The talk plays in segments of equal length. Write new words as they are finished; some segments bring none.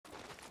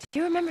Do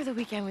you remember the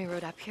weekend we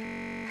rode up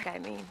here? I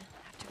mean,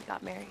 after we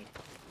got married.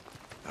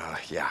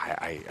 Yeah,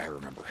 I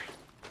remember.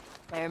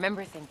 I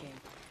remember thinking,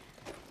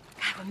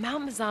 God, when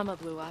Mount Mazama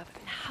blew up,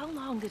 how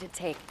long did it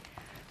take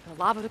for the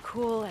lava to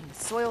cool and the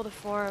soil to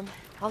form,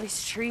 all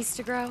these trees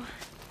to grow?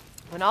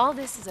 When all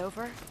this is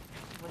over,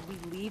 when we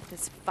leave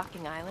this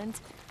fucking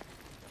island,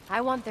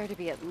 I want there to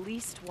be at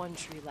least one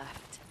tree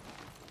left.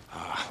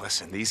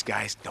 Listen, these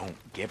guys don't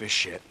give a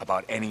shit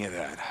about any of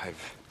that.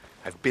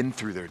 I've been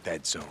through their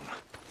dead zone.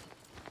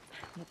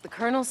 Look, the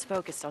Colonel's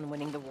focused on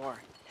winning the war.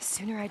 The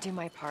sooner I do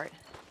my part,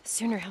 the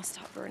sooner he'll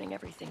stop burning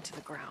everything to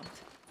the ground.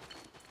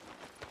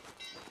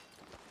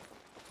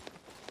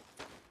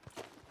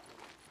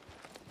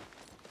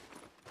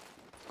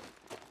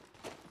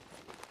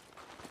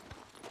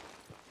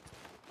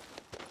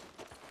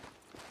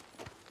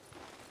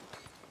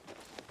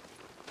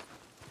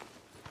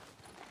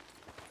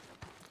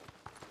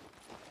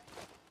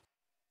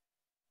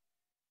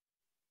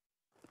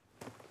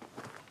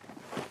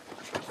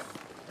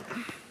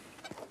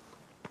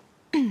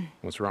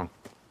 What's wrong?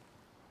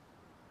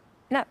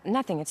 No,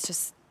 nothing. It's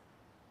just...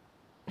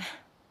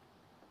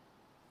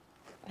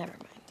 Never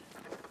mind.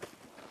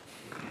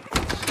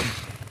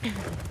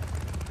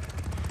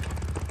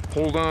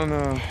 Hold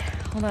on,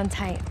 Hold on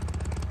tight.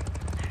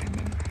 I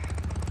remember.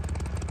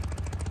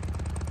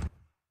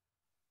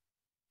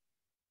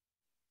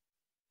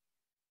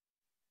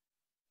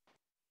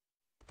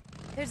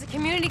 There's a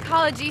community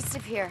college east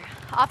of here,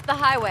 off the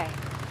highway.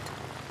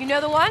 You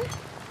know the one?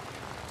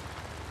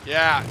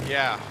 Yeah.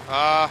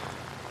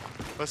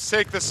 Let's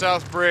take the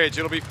South Bridge.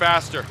 It'll be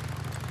faster.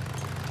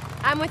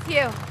 I'm with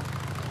you.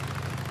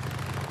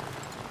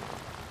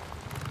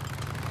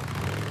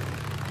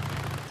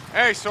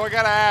 Hey, so I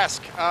gotta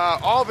ask,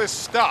 all this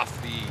stuff,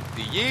 the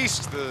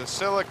yeast, the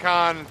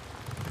silicon...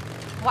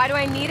 Why do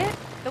I need it?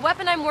 The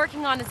weapon I'm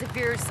working on is a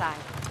viricide.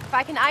 If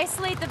I can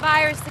isolate the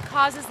virus that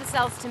causes the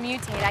cells to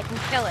mutate, I can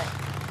kill it.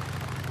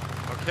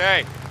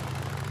 Okay.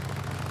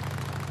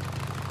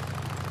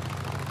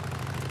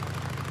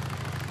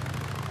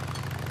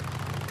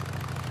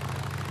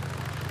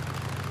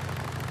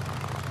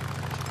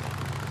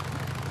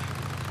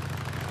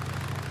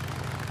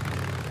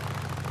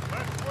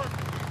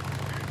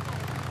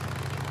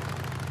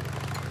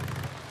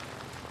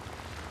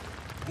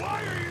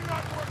 Why are you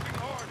not working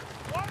harder?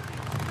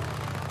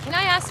 Can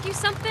I ask you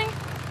something?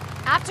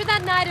 After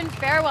that night in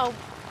Farewell,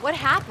 what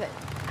happened?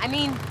 I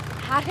mean,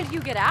 how did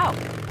you get out?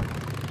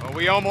 Well,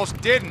 we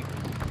almost didn't.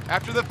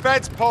 After the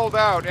feds pulled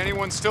out,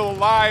 anyone still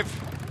alive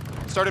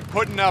started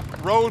putting up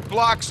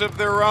roadblocks of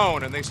their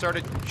own, and they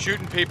started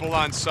shooting people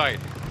on sight.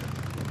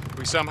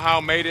 We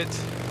somehow made it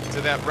to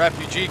that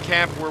refugee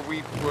camp where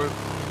we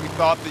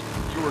thought that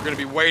you were going to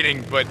be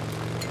waiting, but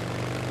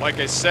like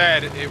I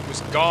said, it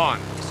was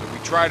gone. So we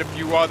tried a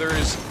few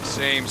others,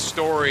 same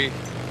story.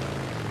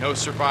 No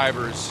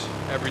survivors,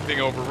 everything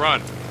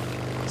overrun.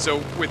 So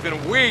within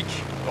a week,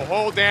 the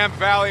whole damn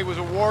valley was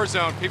a war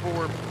zone. People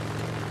were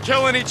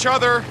killing each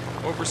other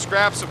over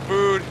scraps of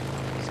food,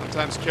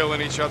 sometimes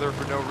killing each other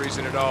for no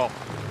reason at all.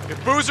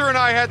 If Boozer and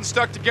I hadn't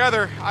stuck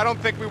together, I don't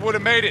think we would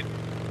have made it.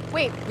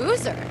 Wait,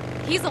 Boozer?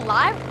 He's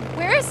alive?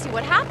 Where is he?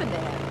 What happened to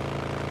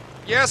him?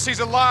 Yes, he's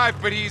alive,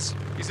 but he's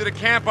at a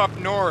camp up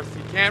north.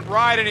 He can't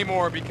ride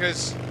anymore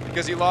because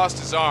he lost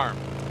his arm.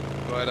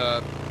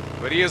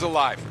 But he is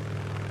alive.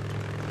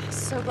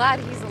 So glad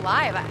he's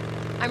alive.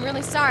 I'm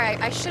really sorry.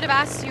 I should have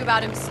asked you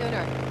about him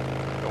sooner.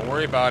 Don't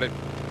worry about it.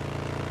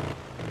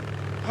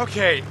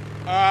 Okay,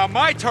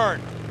 my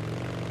turn.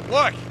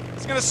 Look,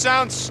 it's gonna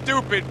sound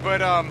stupid, but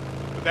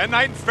that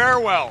night in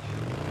Farewell,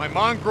 my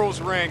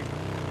mongrel's ring,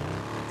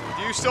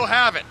 do you still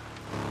have it?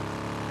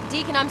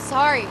 Deacon, I'm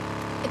sorry.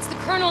 It's the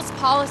Colonel's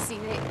policy.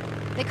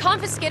 They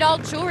confiscate all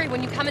jewelry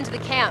when you come into the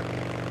camp.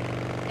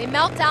 They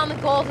melt down the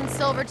gold and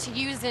silver to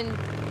use in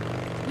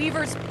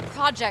Weaver's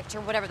project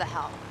or whatever the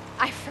hell.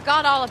 I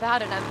forgot all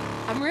about it.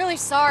 I'm really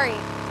sorry.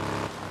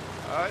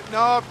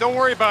 No, don't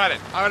worry about it.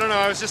 I don't know,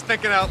 I was just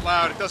thinking out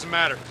loud. It doesn't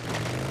matter.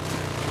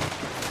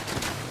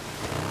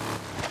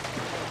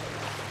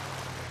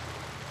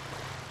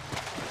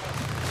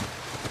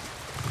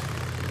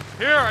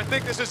 Here, I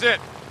think this is it.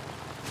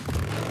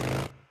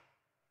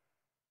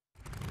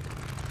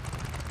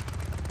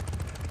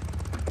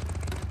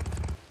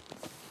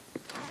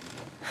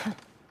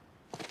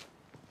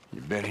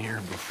 You been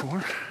here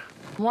before?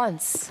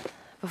 Once,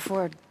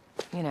 before,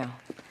 you know,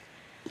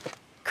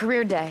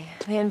 career day,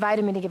 they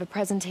invited me to give a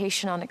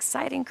presentation on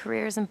exciting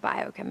careers in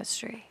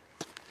biochemistry.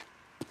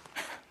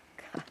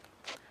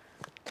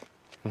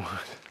 What?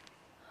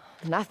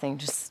 Nothing,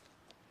 just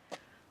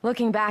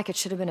looking back, it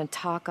should have been a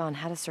talk on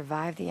how to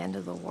survive the end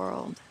of the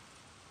world.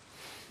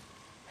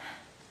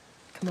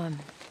 Come on.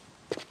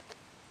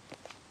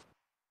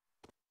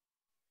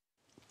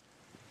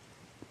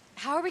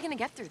 How are we gonna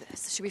get through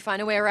this? Should we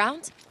find a way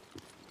around?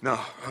 No,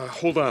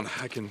 hold on.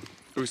 I can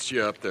boost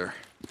you up there.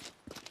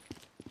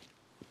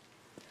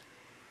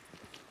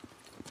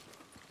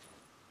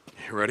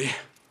 You ready?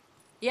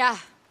 Yeah.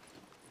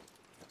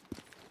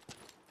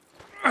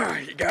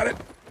 You got it?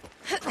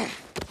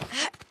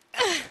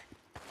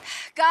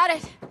 Got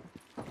it.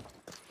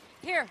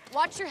 Here,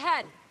 watch your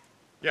head.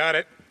 Got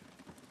it.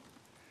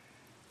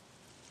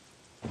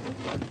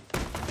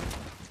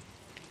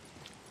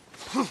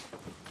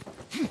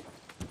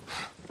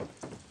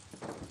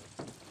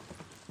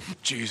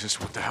 Jesus,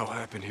 what the hell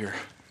happened here?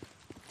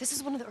 This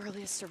is one of the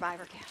earliest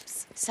survivor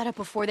camps, set up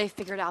before they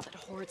figured out that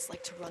hordes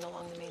like to run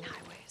along the main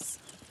highways.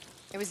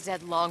 It was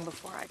dead long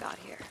before I got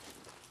here.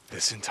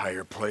 This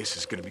entire place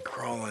is gonna be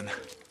crawling.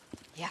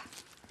 Yeah.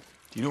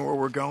 Do you know where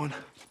we're going?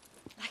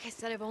 Like I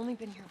said, I've only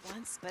been here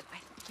once, but I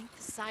think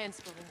the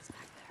science building is back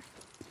there.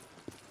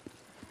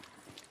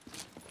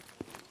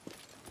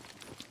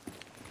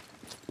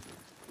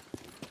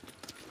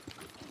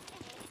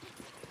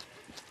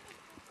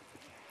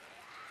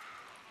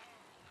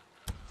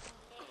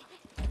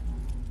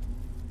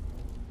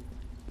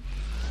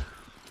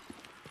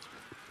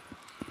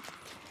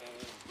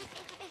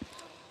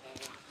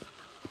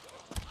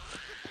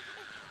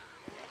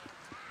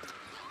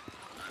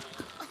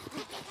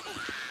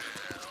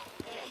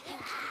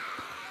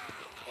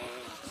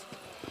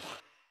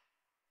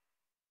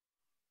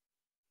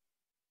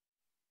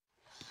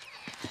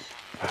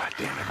 Ah,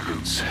 damn it,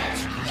 boots.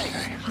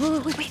 Okay.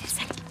 Wait a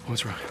second.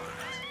 What's wrong?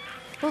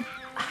 Well,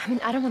 I mean,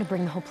 I don't want to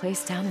bring the whole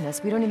place down in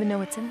this. We don't even know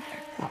what's in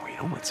there. Well, we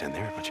know what's in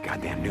there. A bunch of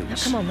goddamn news. Now,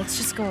 come on, let's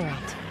just go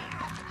around.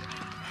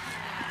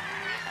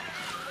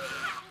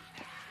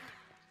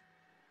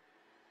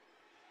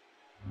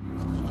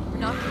 We're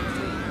not getting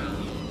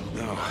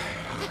through. No.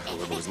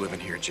 Whoever was living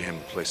here jammed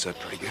the place up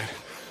pretty good.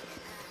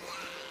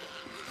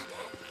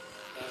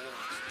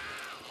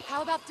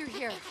 How about through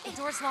here? The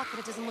door's locked, but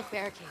it doesn't look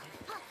barricaded.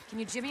 Can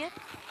you jimmy it?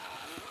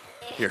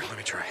 Here, let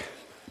me try.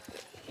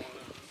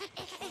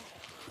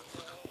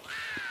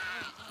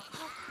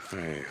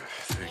 I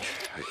think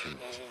I can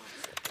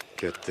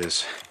get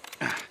this.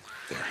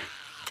 There.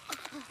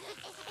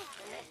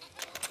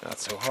 Not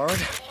so hard.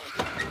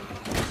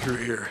 Through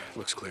here,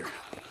 looks clear.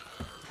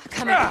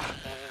 Come on.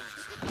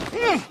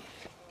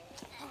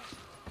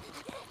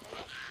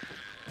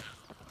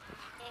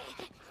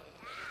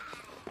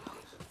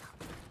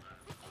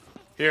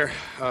 Here,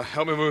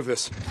 help me move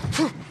this.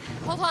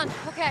 Hold on,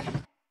 okay.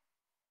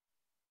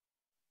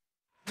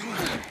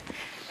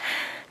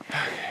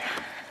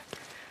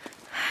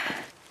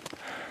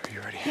 Are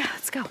you ready? Yeah,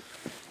 let's go.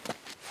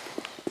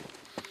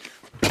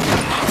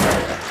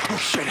 Oh,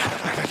 shit.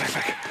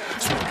 Back.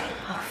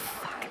 Oh,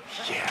 fuck.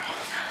 Yeah.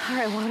 All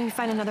right, why don't we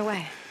find another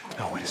way?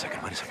 No, wait a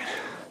second.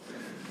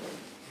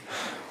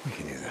 We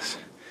can do this.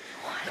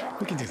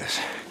 We can do this.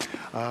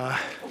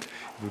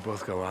 We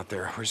both go out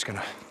there. We're just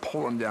gonna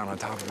pull them down on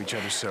top of each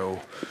other,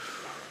 so...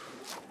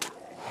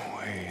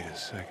 Wait a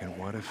second.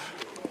 What if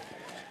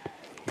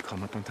you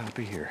come up on top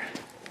of here?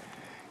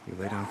 You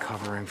lay down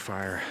covering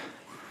fire.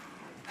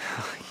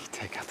 You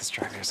take out the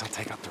stragglers, I'll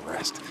take out the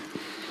rest.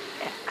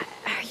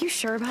 Are you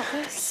sure about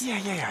this?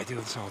 Yeah. I do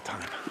this all the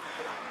time.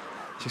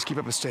 Just keep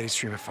up a steady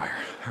stream of fire,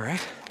 all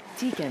right?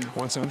 Deacon.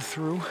 Once I'm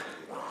through,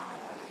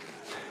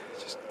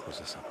 just close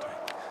this up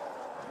tight.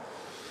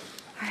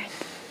 All right.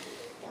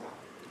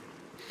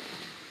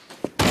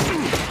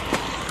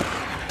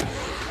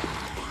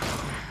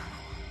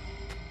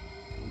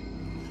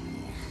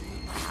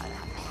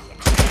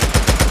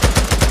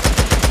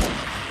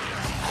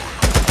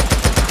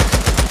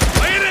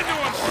 Lay it into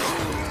him!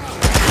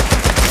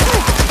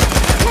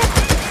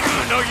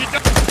 No, you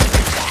don't!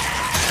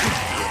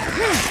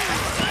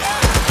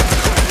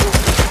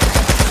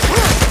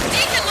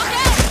 Deacon, look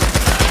out!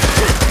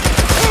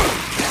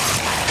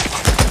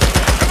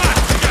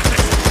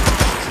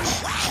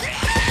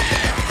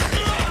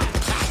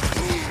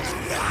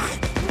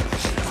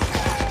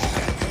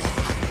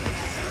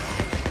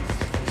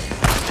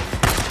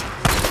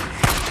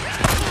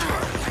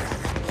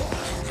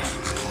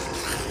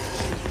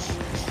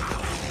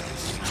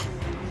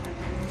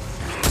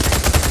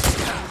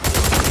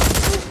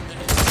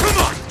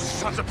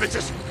 Sons of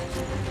bitches!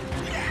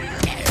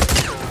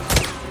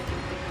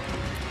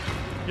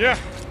 Yeah,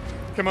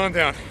 come on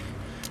down.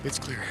 It's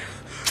clear.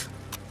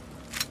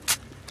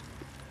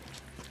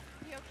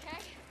 You okay?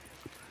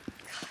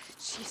 God,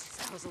 Jesus,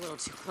 that was a little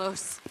too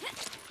close.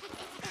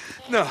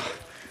 No,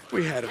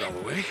 we had it all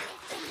the way.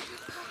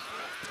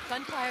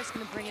 Gunfire's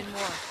gonna bring in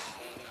more.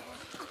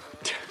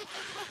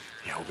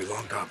 Yeah, we'll be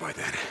long gone by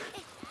then.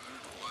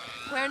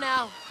 Where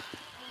now?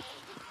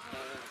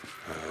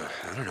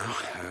 I don't know.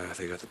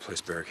 They got the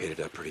place barricaded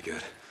up pretty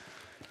good.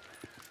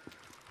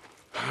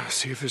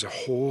 See if there's a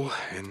hole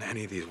in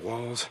any of these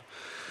walls.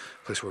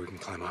 Place where we can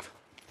climb up.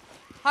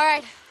 All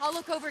right, I'll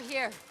look over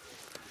here.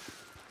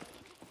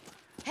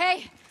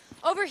 Hey,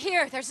 over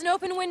here, there's an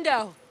open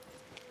window.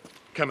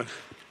 Coming.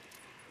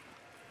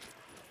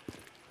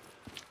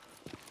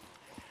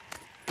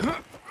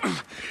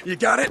 You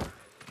got it?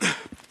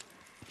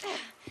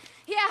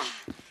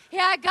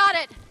 Yeah, I got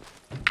it.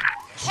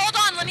 Hold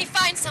on, let me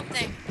find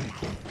something.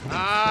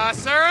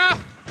 Sarah?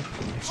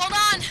 Hold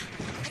on.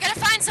 I gotta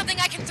find something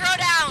I can throw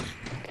down.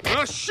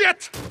 Oh,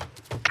 shit!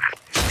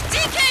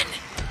 Deacon!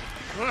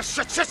 Oh,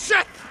 shit!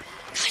 God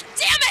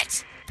damn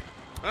it!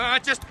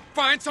 Just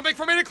find something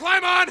for me to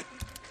climb on!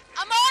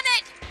 I'm on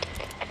it!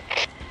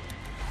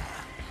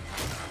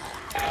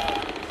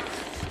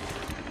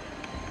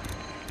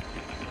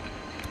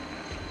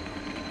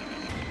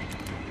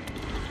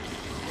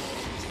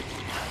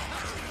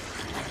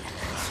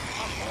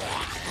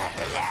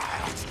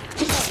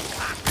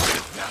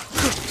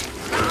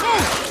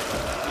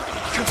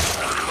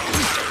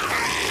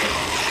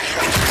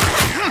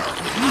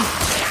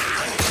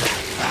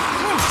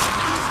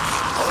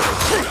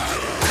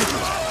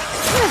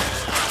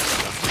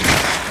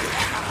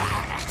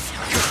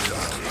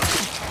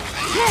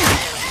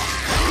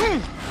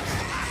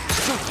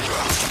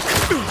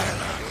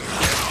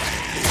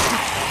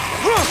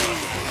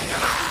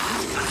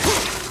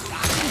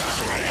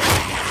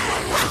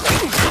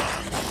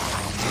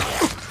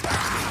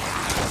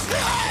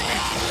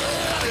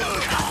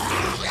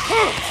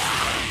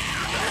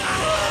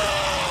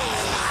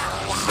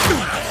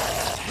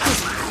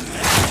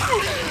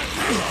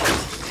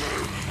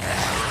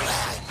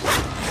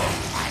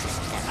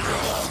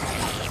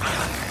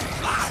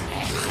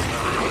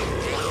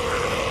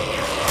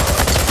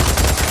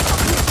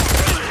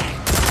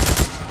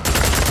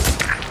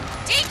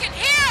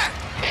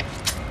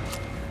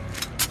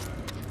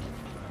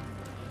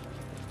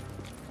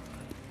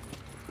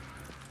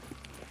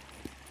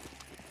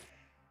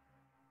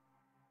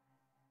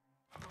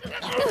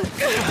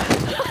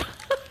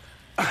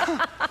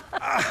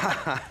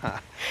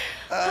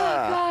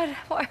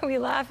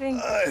 Laughing?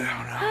 I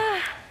don't know.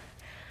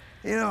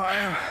 You know,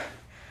 I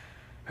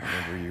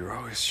remember you were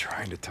always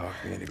trying to talk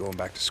me into going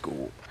back to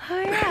school. Oh,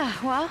 yeah,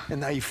 well... And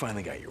now you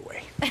finally got your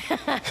way.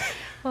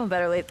 Well,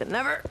 better late than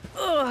never.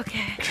 Oh,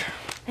 okay.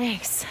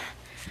 Thanks.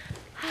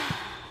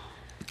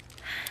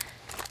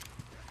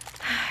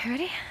 You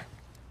ready?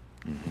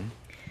 Mm-hmm.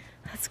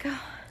 Let's go. All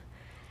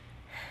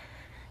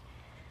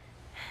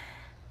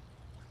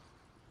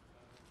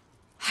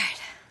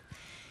right.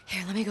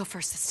 Here, let me go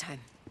first this time.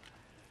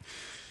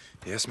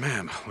 Yes,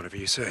 ma'am. Whatever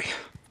you say.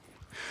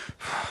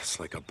 It's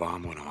like a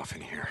bomb went off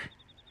in here.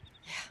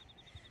 Yeah,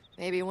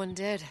 maybe one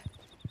did.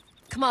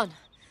 Come on.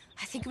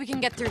 I think we can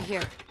get through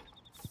here.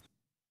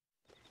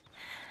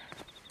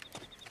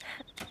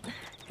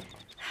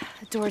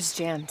 The door's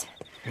jammed.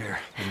 Here,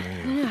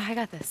 No, I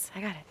got this.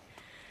 I got it.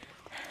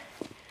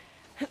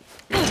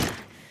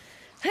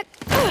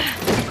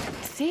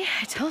 See?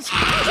 I told you.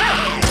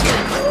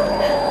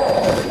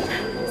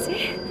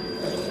 See?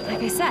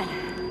 Like I said,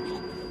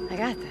 I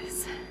got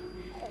this.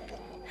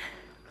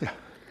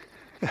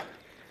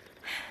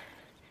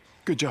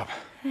 Good job.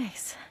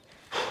 Thanks.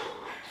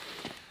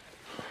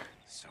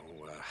 So,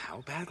 how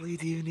badly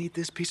do you need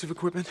this piece of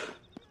equipment?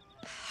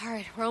 All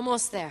right, we're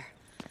almost there.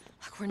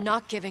 Look, we're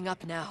not giving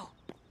up now.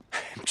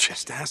 I'm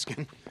just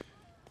asking.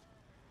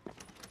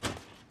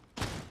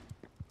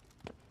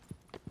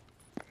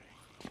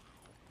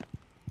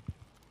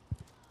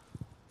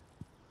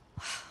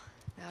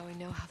 Now we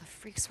know how the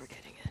freaks were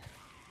getting in.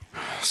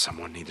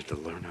 Someone needed to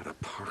learn how to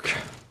park.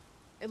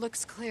 It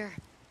looks clear.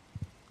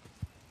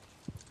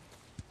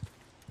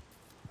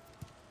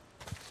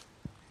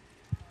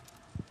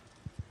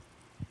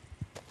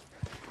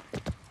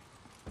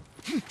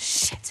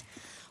 Shit!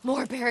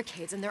 More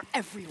barricades, and they're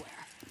everywhere.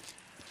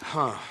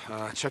 Huh.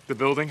 Check the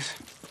buildings.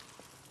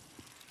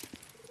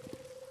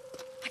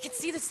 I can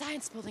see the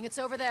science building. It's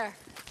over there.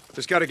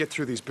 Just gotta get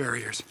through these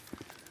barriers.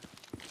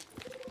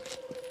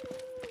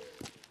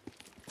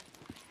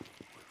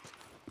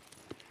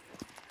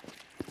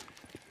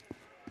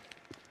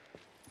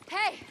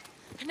 Hey!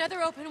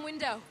 Another open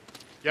window.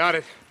 Got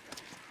it.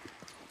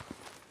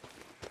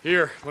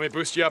 Here, let me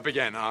boost you up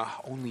again.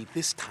 Only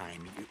this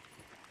time you...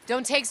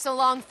 Don't take so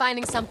long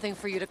finding something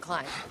for you to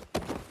climb.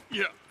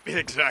 Yeah,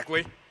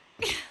 exactly.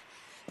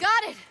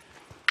 Got it!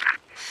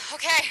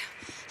 Okay,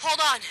 hold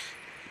on.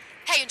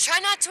 Hey, and try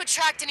not to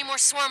attract any more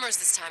swarmers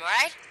this time, all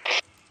right?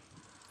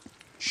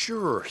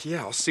 Sure,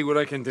 yeah, I'll see what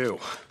I can do.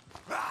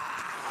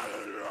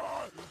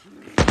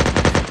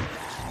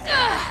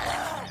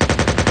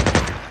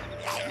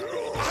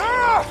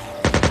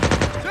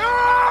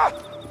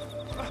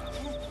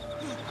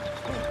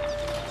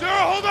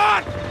 Sarah, hold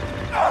on!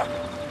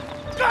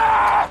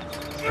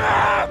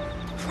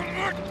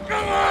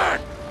 Come on!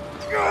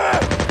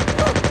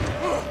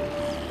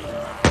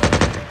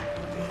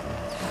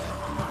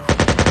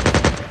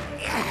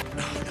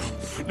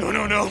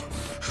 No.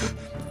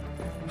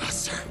 Oh,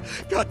 Sarah.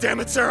 God damn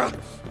it, Sarah!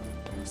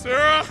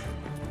 Sarah!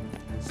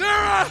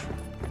 Sarah!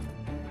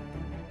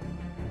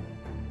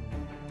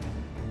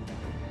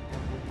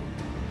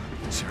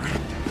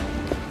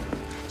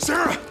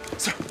 Sarah!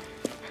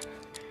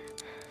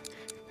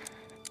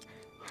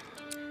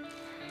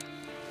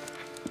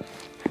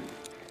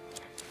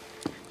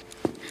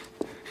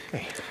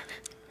 Hey.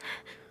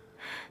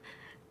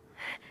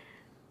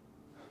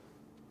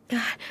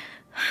 God,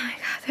 oh my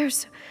God,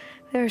 there's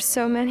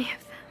so many of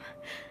them.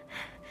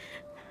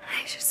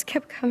 They just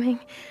kept coming.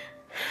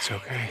 It's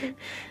okay.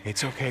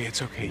 It's okay.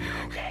 It's okay.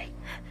 You're okay.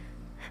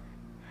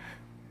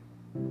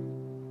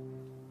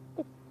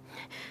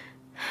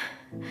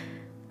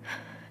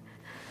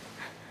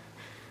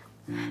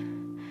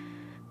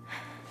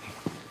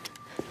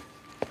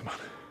 Come on.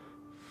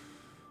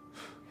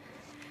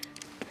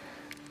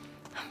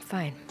 I'm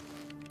fine.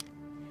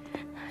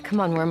 Come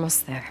on, we're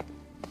almost there.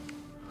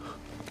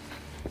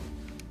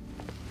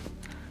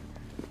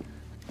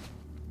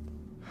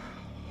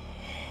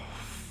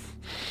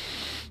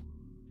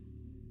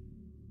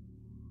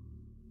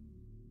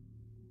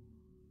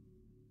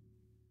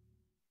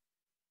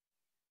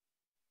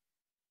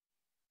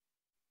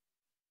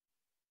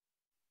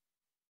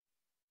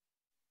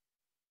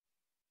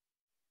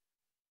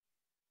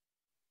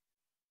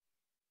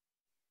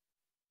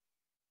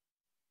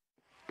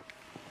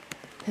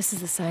 This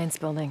is the science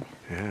building.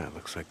 Yeah, it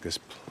looks like this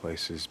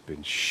place has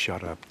been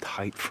shut up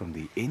tight from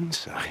the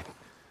inside.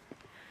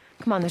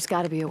 Come on, there's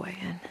gotta be a way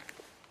in.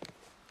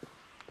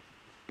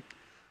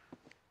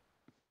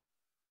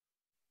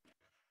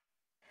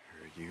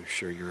 Are you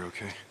sure you're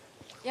okay?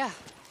 Yeah.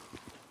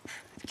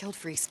 I've killed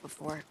freaks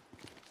before.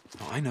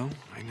 Oh, I know.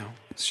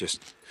 It's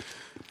just...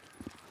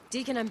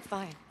 Deacon, I'm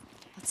fine.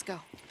 Let's go.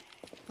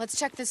 Let's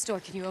check this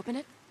door. Can you open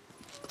it?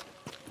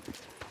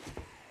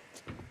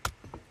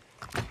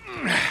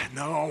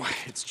 No,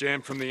 it's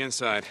jammed from the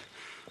inside.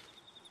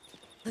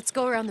 Let's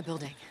go around the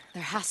building.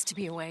 There has to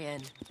be a way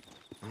in.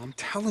 I'm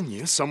telling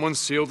you, someone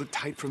sealed it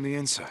tight from the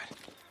inside.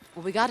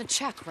 Well, we gotta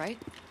check, right?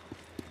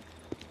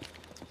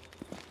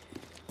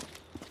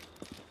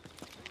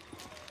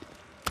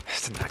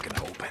 It's not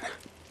gonna open.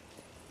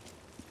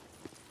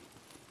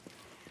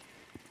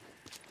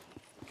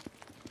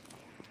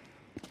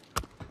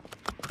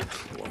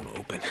 It won't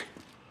open.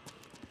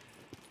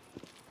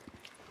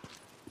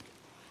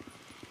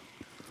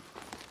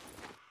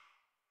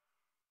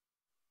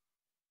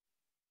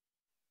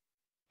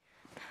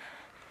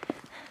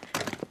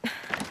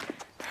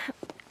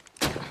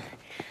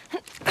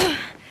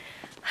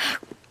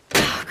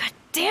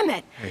 Damn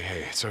it!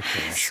 Hey, it's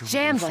okay. I'm sure It's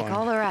jammed we'll like find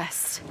all the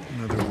rest.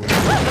 another way.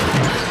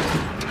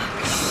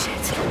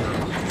 Shit.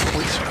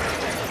 Wait,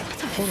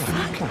 hold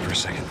on for a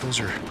second. Those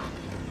are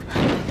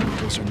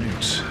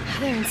newts.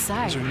 They're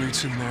inside. Those are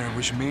newts in there,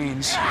 which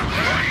means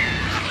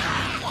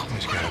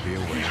there's gotta be a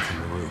way from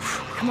the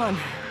roof. Come on.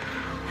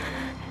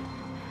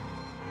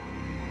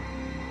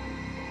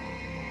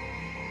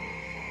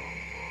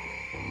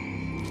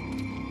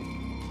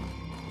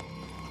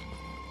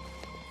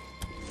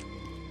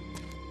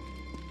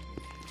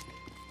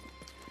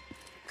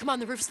 Come on,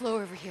 the roof's low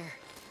over here.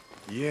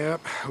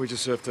 Yep, we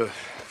just have to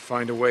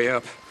find a way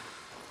up.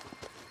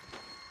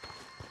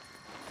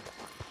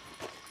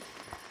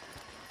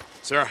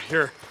 Sarah,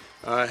 here.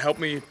 Help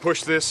me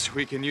push this.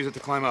 We can use it to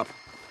climb up.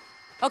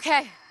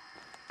 Okay.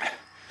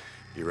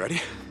 You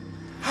ready?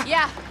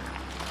 Yeah.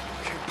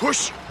 Okay,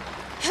 push!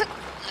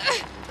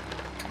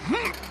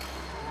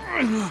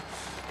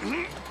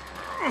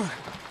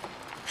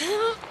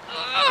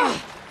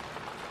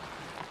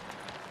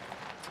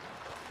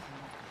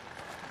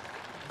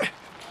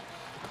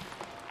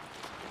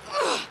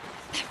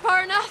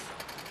 Far enough?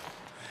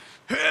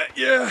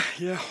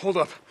 Yeah, hold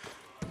up.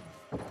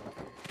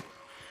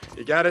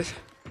 You got it?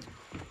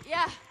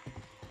 Yeah.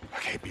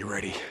 Okay, be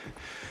ready.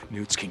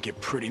 Newts can get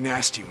pretty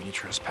nasty when you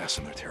trespass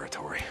on their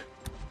territory.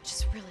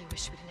 Just really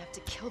wish we didn't have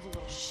to kill the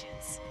little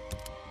shits.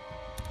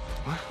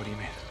 What? What do you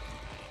mean?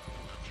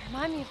 They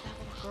remind me of that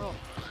little girl.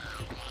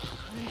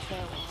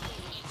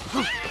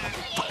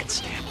 Fucking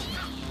stand.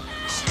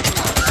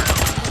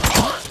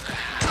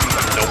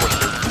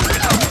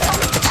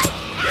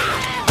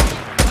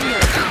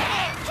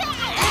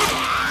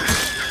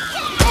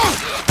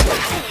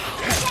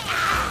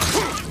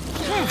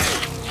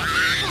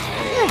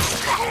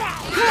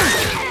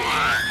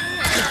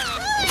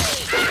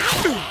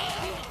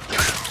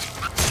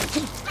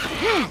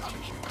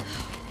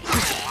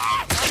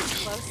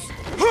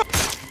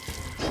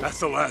 That's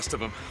the last of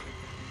them.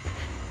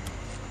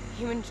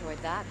 You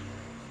enjoyed that?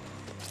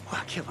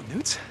 What, killing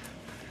newts?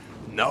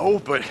 No,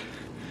 but...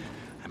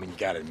 I mean, you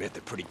gotta admit,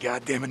 they're pretty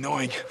goddamn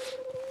annoying.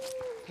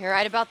 You're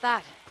right about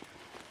that.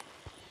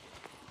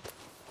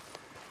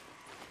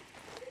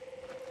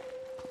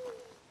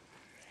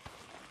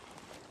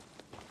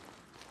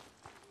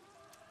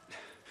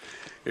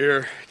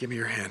 Here, give me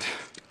your hand.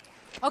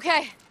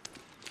 Okay.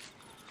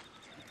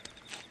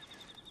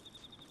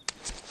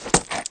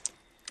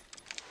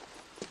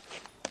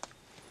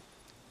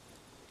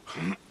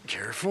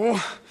 Careful.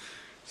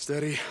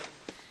 Steady.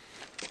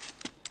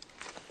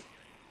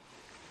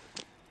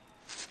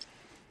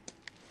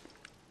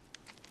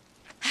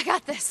 I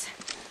got this.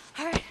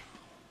 All right.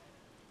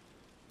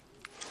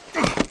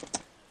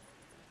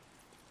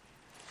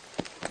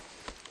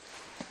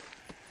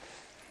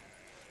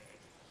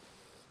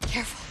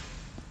 Careful.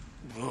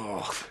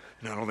 Oh,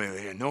 not only are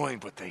they annoying,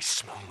 but they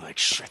smell like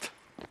shit.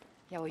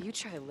 Yeah, well, you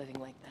try living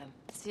like them.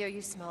 See how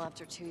you smell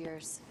after 2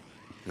 years.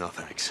 No,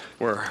 thanks.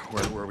 Where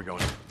are we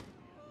going?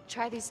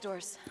 Try these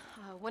doors.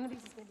 One of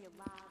these is gonna be a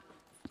lab.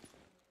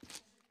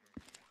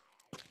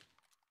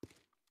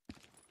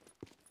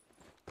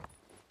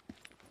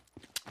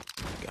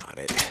 Got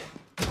it.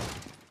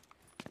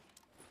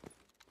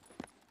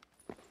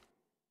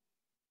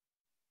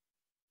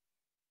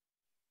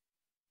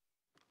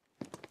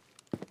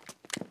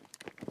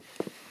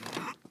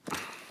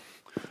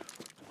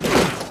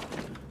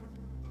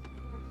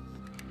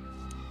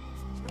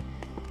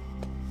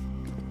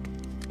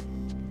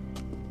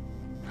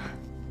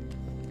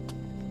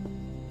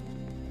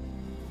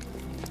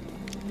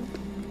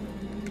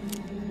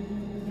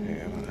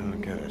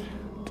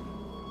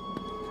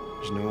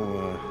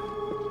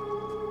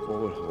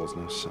 Bullet holes,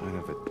 no sign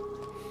of it.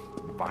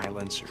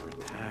 Violence or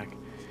attack.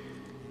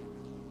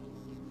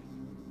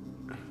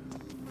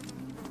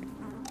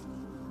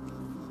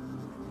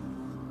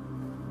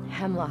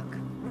 Hemlock.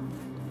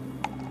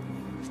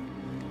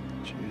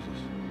 Jesus.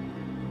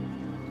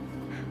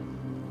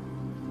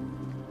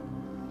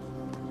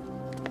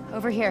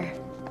 over here.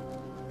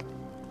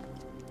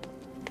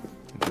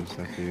 Is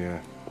that the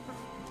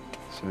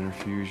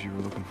centrifuge you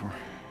were looking for?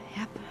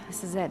 Yep,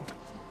 this is it.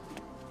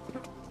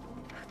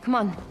 Come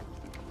on.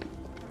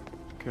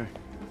 Okay.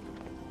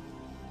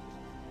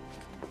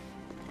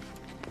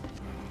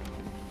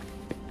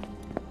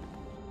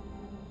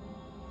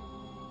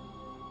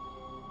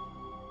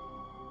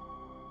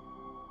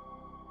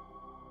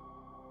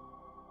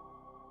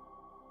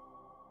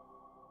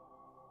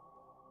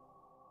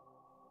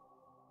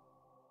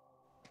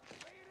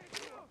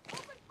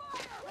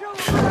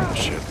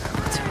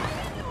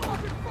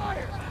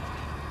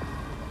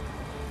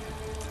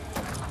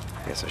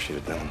 Guess I should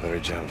have done a better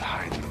job of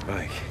hiding the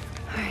bike.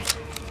 All right,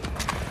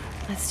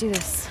 let's do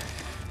this.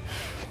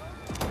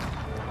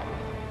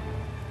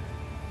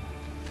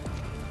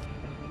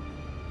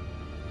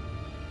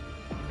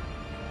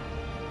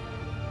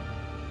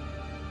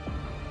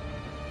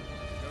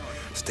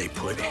 Stay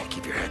put.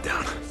 Keep your head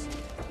down.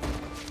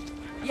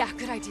 Yeah,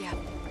 good idea.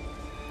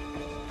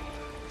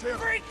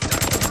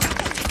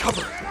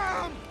 Cover.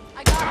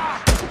 I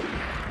got it.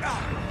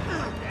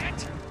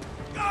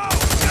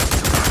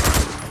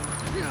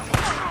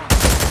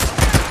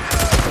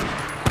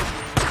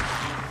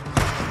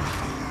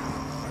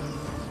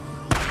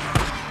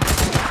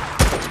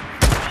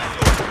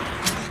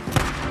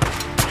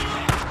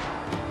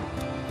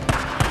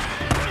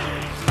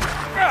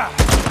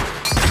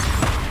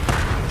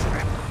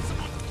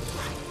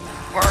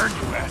 Burn,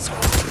 you asshole.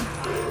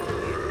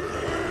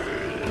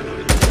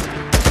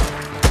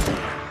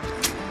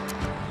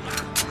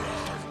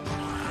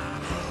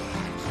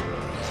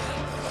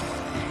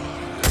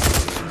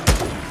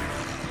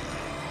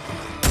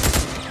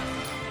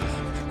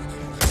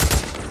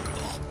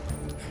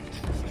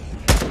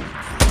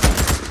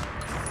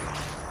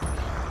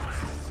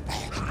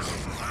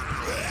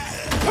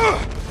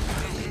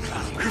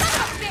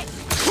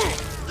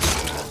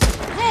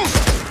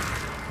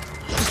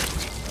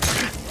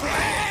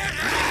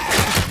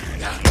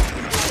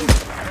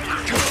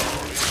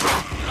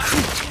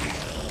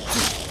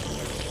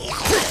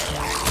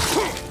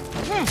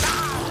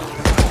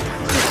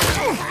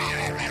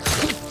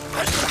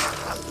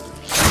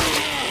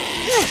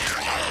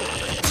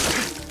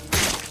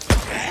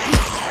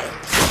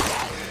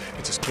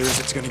 It's as clear as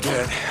it's gonna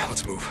get.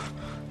 Let's move.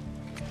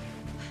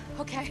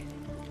 Okay.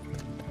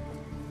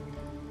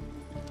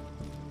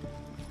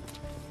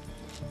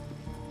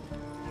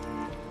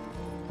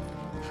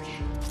 Okay.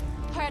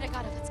 All right, I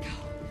got it. Let's go.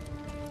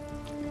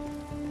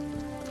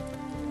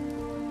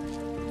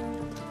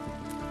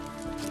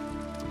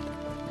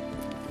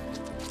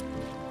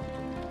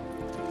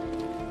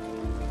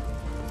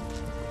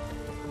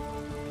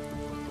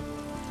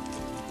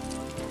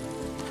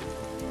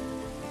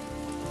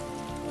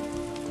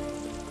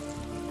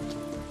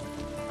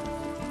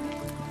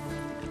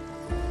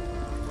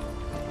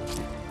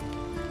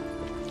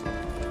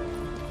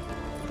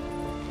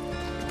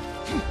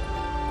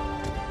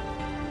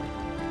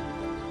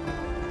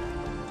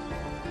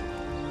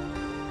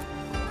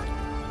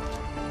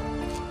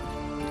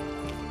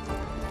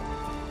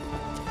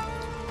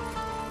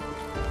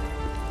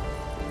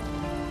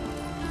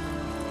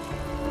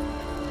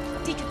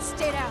 Deacon,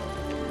 stay down.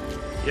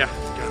 Yeah,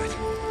 got it.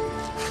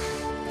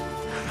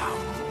 Oh,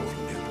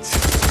 Newt.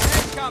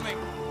 Incoming!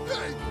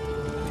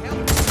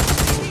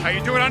 How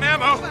you doing on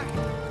ammo?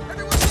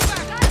 Everyone go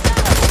back!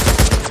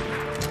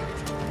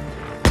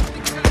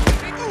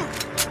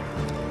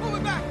 Move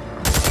it back!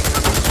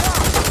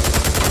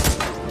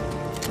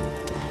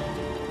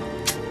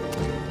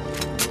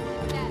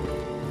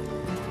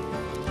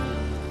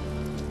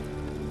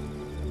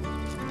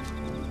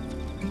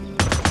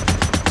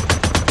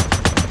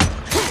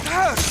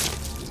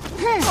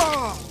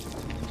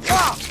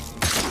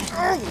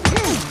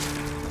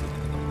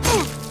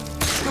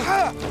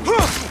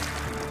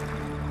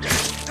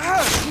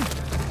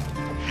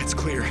 It's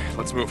clear.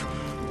 Let's move.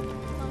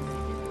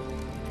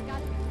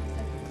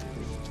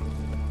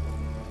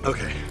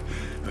 Okay.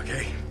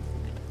 Okay.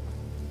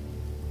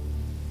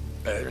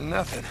 Better than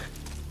nothing.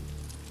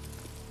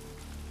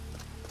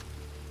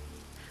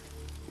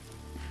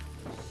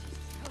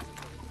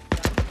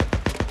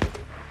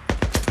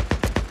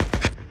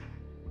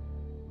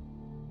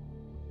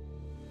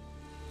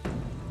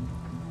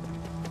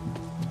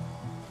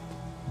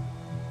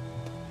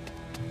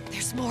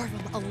 There's more of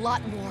them, a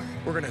lot more.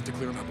 We're gonna have to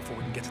clear them out before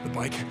we can get to the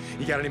bike.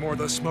 You got any more of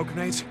those smoke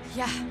grenades?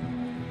 Yeah.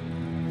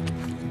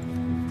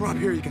 From up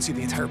here, you can see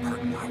the entire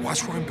parking lot.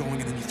 Watch where I'm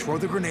going, and then you throw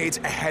the grenades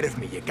ahead of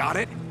me. You got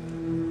it?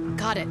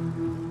 Got it.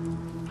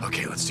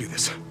 Okay, let's do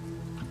this.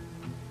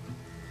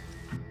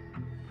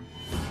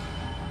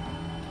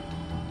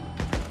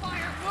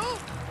 Fire!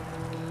 Move!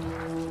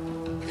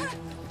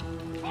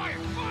 Fire!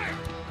 Fire!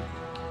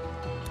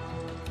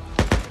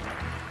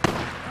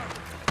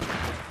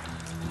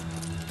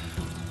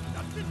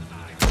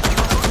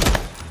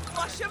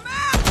 Flush him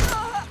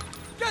out!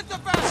 Get the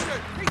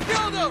bastard! He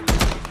killed him!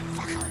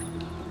 Fucker.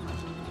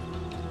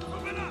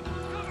 Moving up!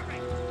 Cover me!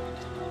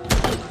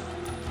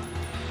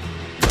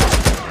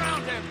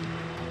 Around him!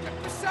 Get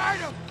beside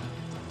him!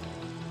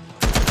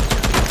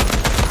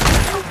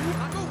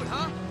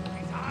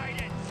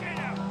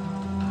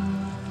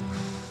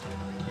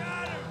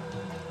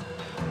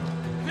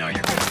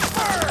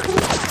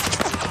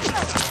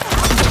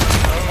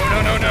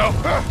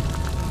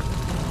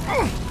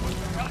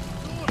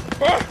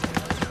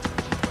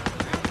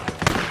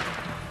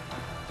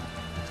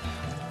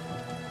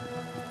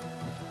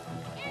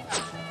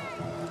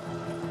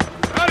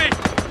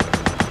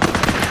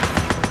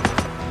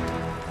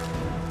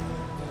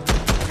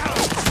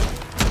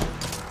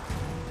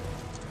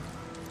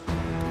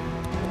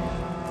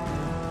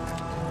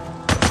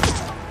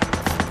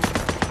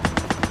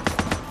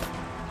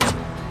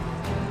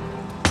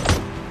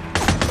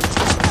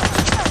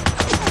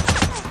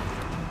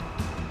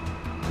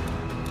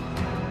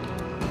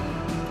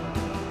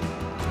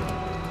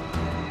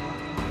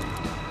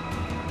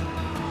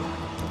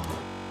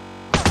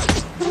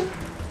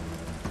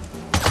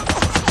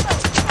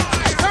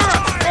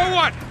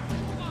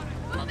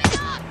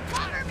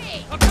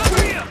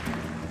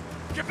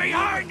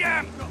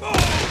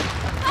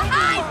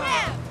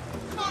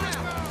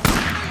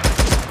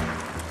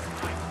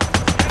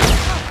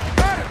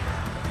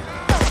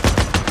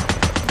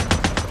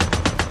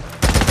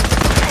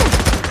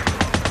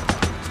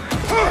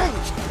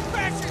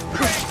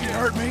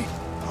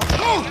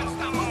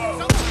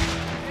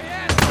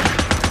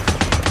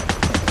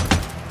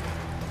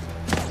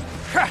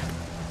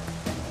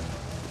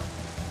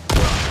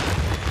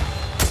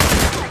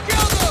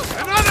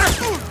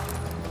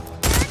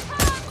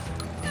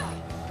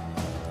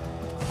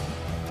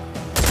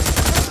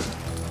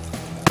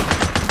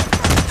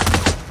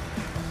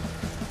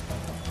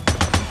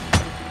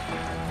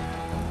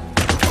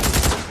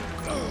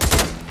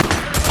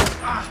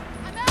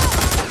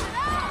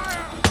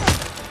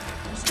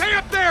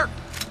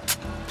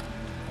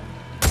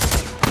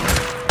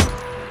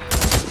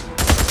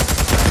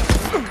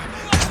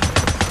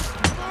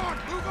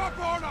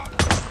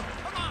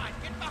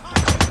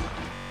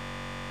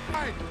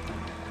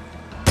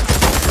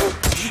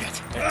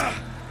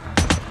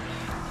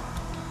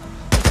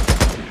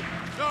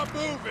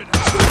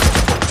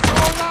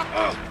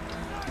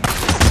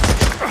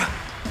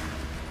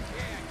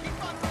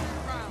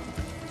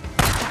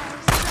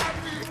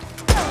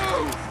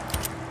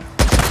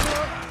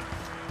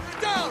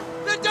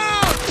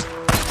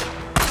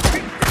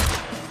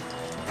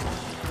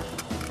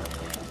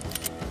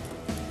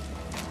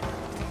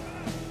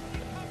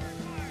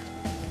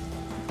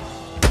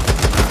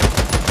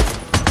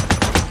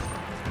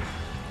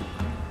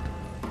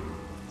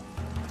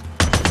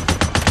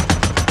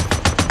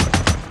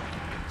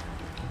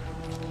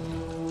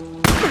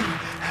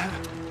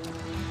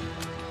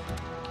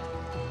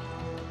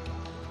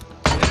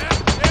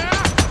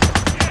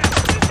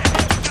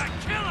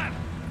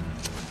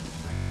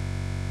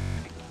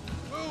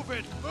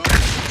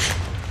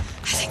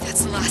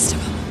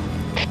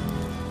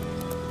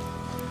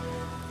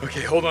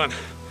 Okay, hold on.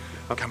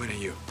 I'm coming to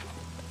you.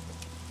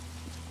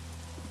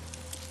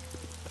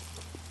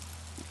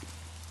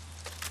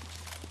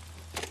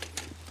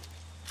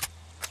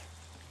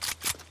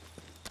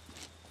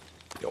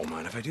 Don't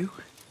mind if I do?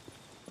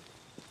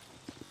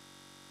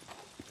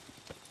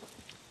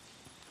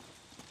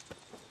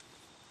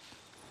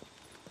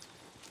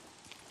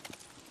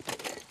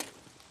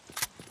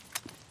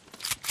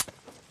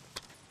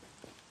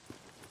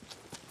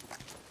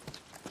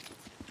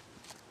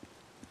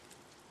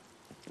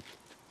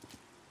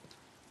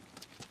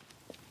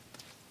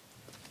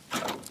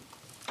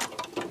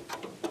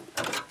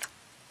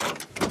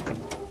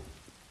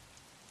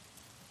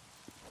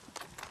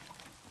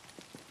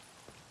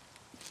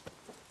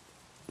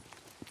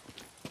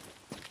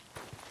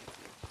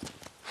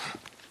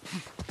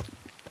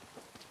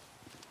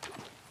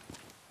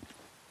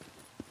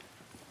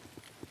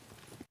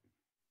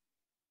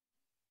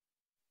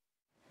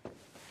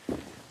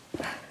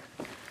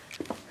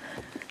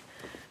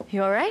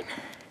 You all right?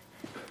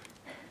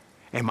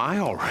 Am I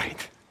all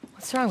right?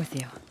 What's wrong with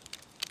you?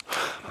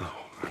 Oh,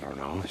 I don't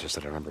know. It's just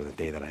that I remember the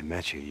day that I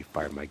met you. You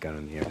fired my gun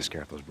in the air to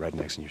scare off those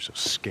rednecks, and you're so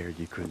scared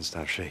you couldn't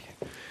stop shaking.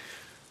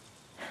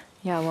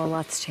 Yeah, well,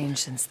 lots changed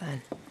since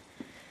then.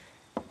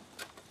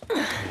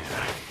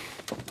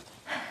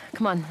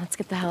 Come on, let's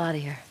get the hell out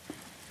of here.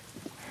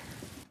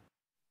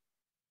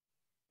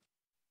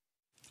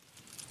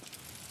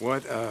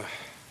 What,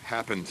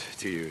 happened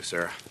to you,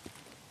 Sarah?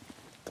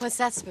 What's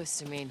that supposed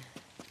to mean?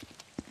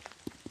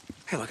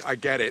 Hey, look, I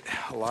get it.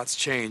 A lot's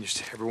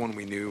changed. Everyone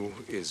we knew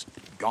is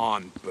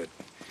gone, but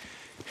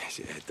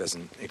it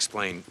doesn't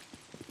explain.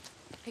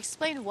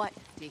 Explain what,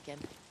 Deacon?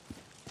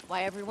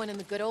 Why everyone in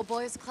the Good Old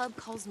Boys Club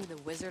calls me the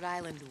Wizard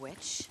Island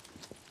Witch?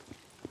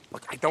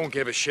 Look, I don't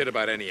give a shit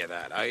about any of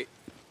that.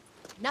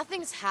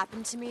 Nothing's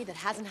happened to me that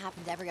hasn't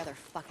happened to every other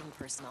fucking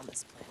person on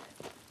this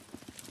planet.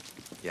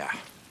 Yeah.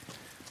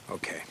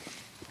 Okay.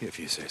 If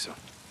you say so.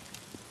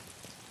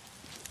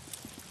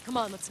 Come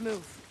on, let's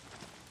move.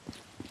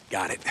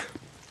 Got it.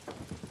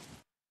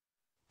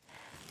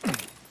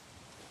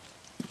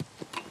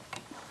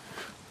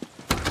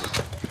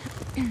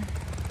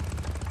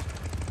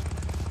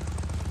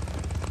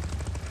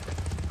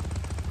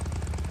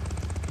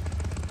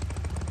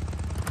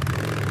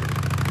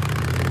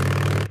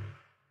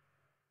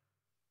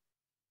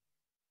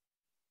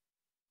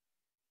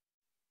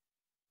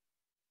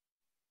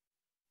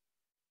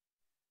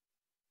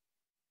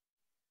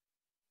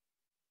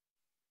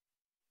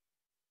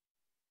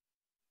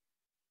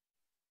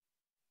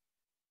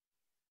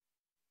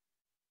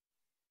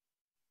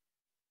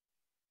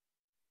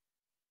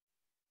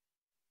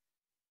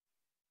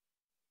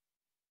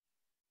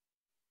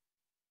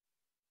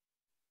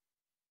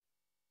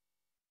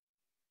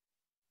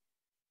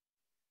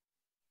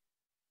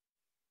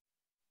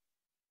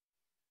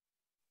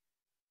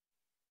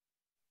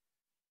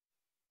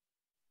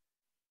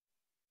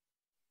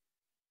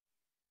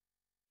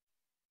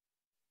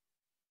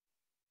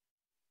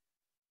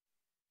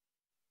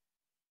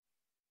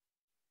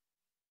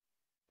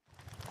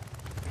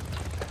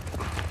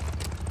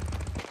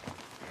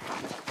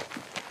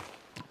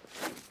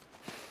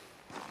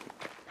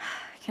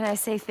 Can I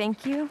say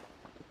thank you?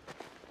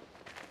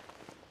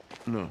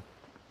 No.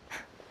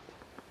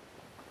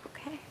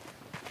 Okay.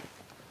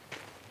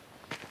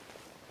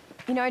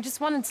 You know, I just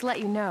wanted to let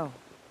you know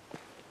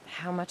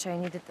how much I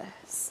needed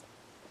this.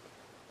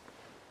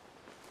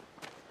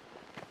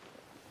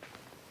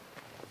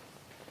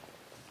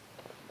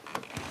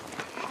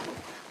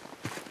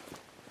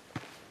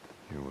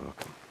 You're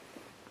welcome.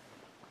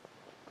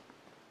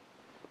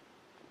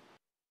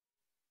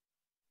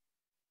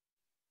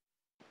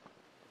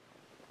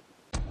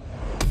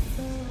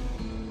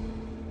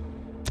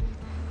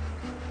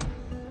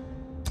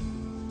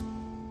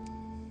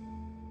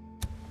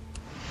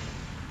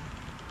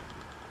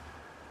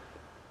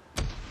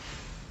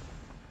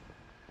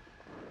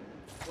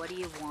 What do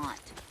you want?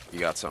 You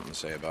got something to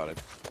say about it?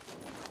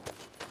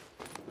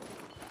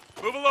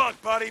 Move along,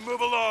 buddy, move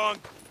along.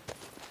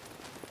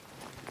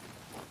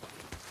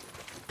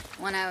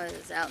 When I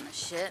was out in the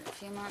shit a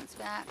few months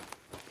back.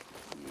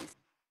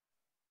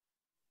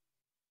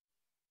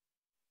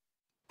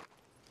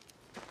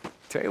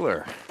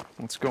 Taylor,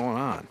 what's going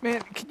on?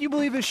 Man, can you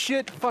believe this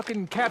shit?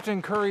 Fucking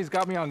Captain Curry's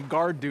got me on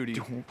guard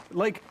duty.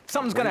 Like,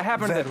 something's gonna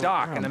happen to the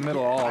dock in the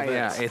middle of all this.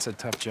 Yeah, it's a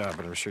tough job,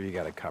 but I'm sure you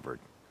got it covered.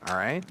 All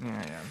right?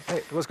 Yeah.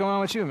 Hey, what's going on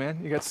with you, man?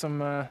 You got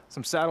some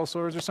saddle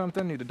sores or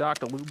something? Need a doc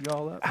to lube you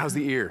all up? How's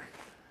the ear?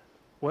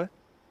 What?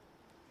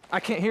 I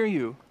can't hear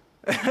you.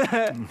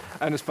 I'm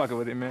just fucking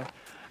with you, man.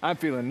 I'm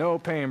feeling no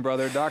pain,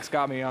 brother. Doc's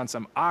got me on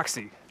some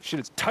oxy.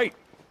 Shit is tight.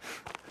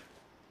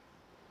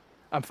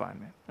 I'm fine,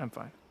 man. I'm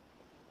fine.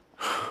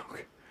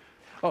 Okay.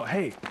 Oh,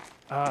 hey.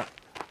 I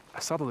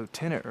saw the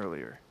lieutenant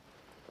earlier.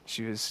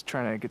 She was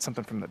trying to get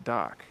something from the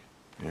dock.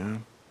 Yeah?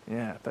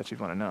 Yeah, I thought you'd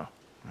want to know.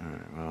 All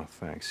right, well,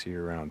 thanks. See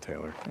you around,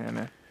 Taylor. Yeah,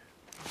 man.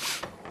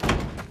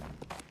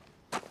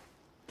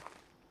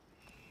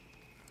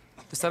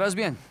 Estarás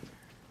bien.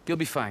 You'll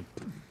be fine.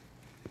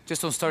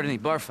 Just don't start any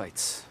bar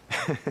fights.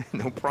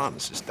 No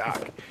promises,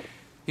 Doc.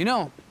 You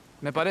know,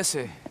 me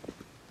parece...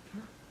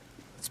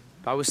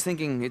 I was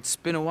thinking it's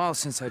been a while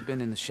since I've been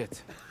in the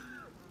shit.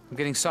 I'm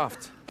getting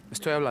soft. Me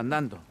estoy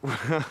ablandando.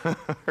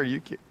 Are you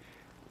kidding?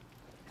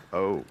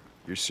 Oh,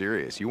 you're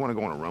serious? You want to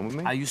go on a run with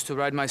me? I used to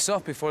ride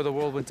myself before the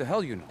world went to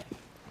hell, you know.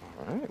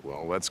 All right,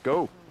 well, let's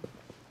go.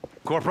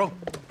 Corporal?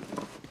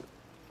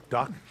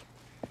 Doc?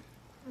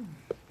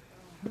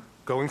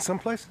 Going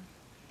someplace?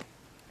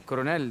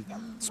 Coronel,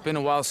 it's been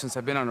a while since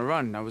I've been on a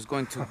run. I was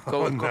going to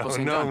go with Corporal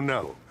St. John.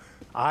 No.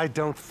 I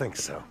don't think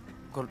so.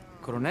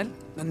 Coronel? No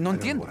I don't know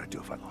entiendo. what I'd do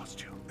if I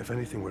lost you. If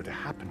anything were to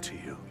happen to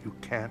you, you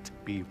can't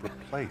be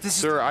replaced.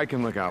 Sir, I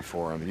can look out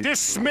for him.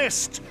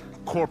 Dismissed,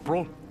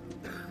 Corporal.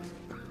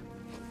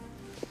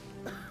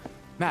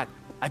 Matt,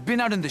 I've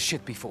been out in the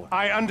shit before.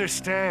 I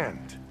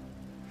understand.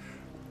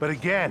 But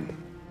again,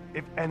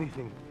 if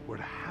anything were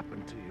to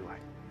happen to you,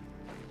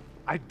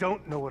 I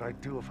don't know what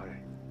I'd do if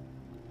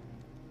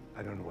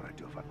I don't know what I'd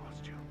do if I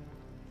lost you.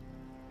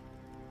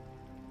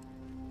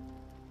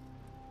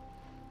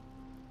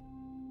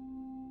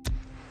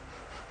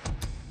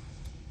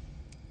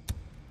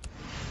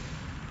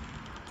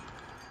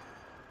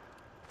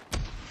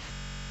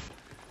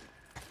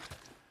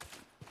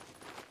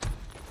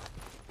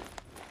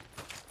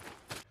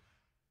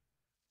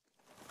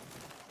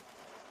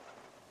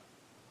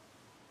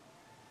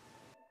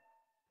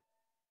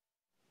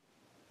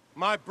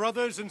 My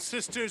brothers and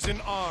sisters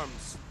in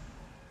arms,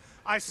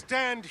 I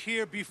stand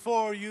here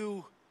before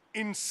you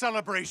in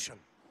celebration.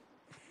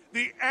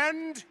 The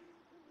end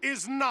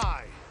is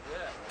nigh.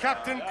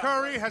 Captain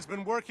Curry has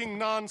been working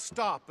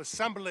non-stop,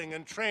 assembling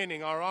and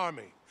training our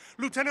army.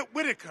 Lieutenant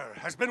Whitaker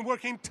has been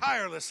working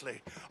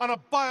tirelessly on a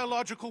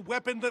biological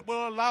weapon that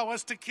will allow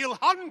us to kill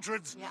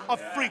hundreds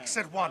of freaks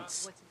at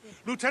once.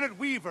 Lieutenant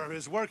Weaver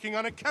is working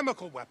on a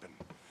chemical weapon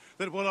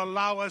that will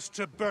allow us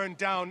to burn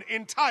down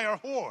entire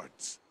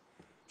hordes.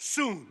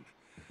 Soon,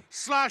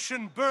 slash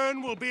and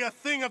burn will be a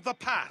thing of the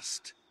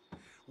past.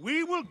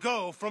 We will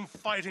go from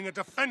fighting a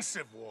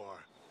defensive war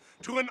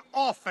to an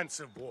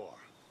offensive war,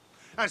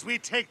 as we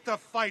take the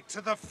fight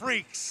to the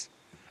freaks,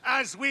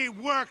 as we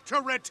work to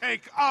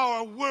retake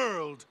our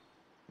world.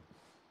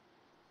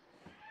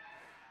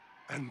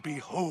 And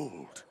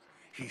behold,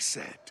 he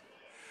said,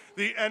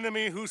 the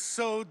enemy who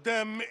sowed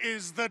them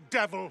is the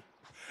devil,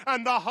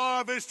 and the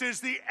harvest is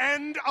the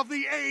end of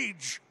the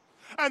age,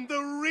 and the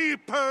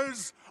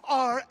reapers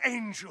are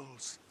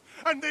angels,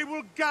 and they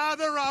will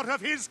gather out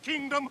of his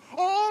kingdom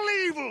all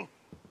evil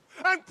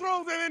and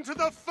throw them into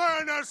the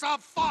furnace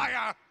of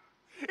fire.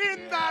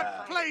 In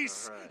that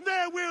place,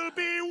 there will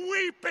be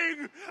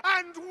weeping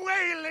and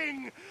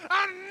wailing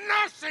and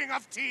gnashing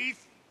of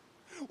teeth.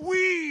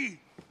 We,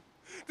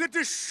 the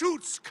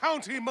Deschutes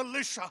County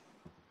Militia,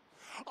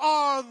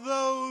 are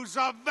those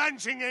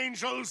avenging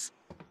angels,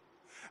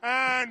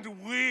 and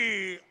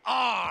we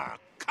are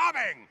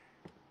coming.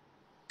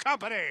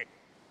 Company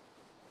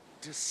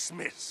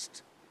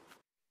dismissed.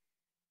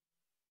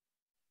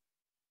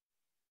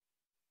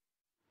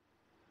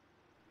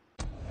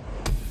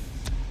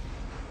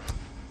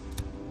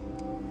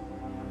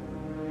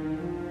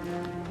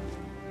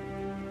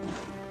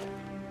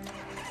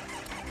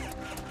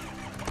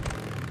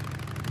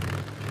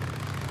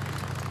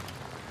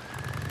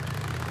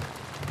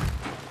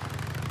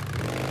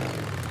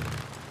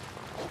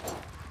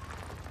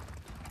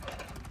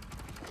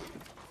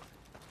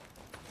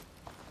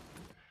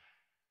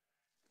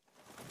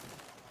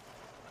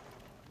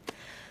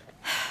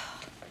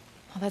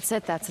 that's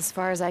it. That's as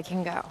far as I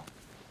can go.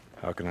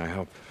 How can I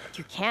help?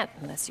 You can't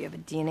unless you have a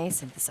DNA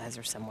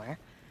synthesizer somewhere.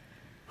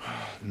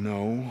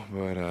 No,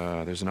 but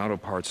there's an auto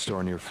parts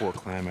store near Fort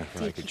Klamath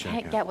that I Deke, could you check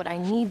can't out. get what I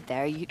need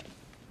there. You...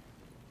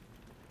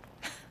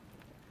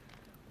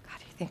 God,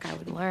 you think I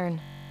would learn?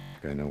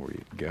 I know where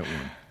you can get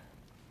one.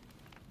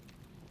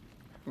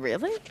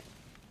 Really?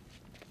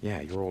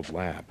 Yeah, your old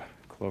lab,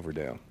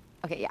 Cloverdale.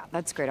 Okay, yeah,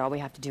 that's great. All we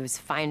have to do is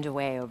find a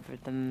way over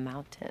the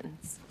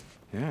mountains.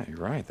 Yeah, you're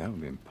right. That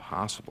would be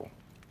impossible.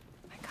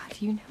 My God,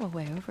 you know a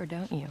way over,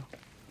 don't you?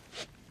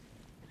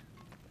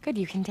 Good,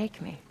 you can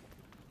take me.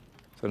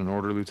 Is that an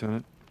order,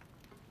 Lieutenant?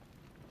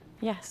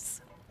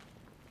 Yes.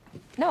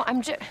 No, I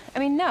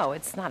mean, no,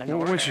 it's not an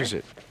order. Well, which is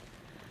it?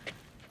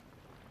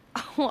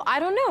 Well, I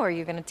don't know. Are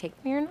you gonna take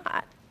me or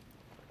not?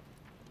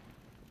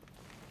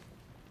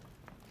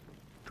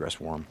 Dress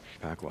warm,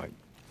 pack light.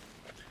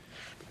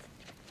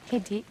 Hey,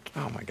 Deke.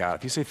 Oh my God,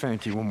 if you say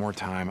thank you one more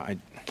time,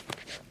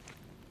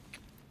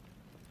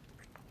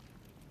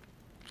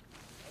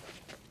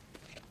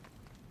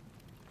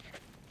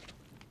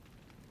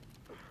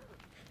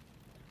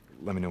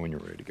 Let me know when you're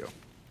ready to go.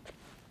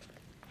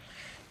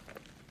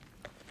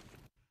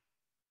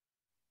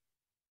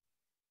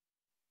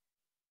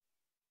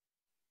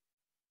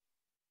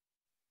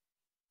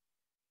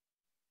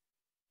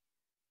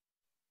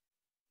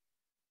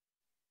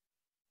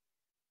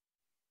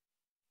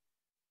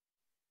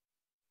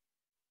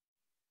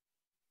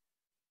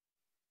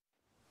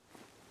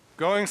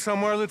 Going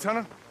somewhere,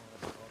 Lieutenant?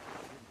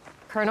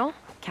 Colonel?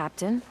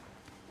 Captain?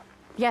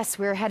 Yes,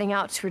 we're heading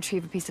out to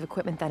retrieve a piece of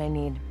equipment that I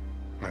need.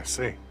 I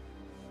see.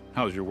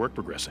 How's your work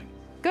progressing?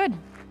 Good.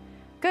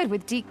 Good.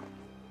 With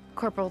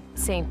Corporal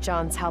St.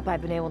 John's help,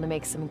 I've been able to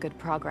make some good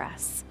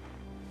progress.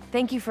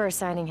 Thank you for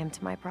assigning him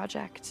to my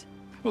project.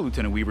 Well,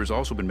 Lieutenant Weaver's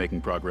also been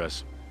making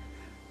progress.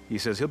 He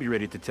says he'll be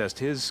ready to test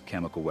his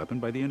chemical weapon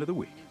by the end of the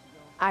week.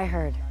 I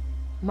heard.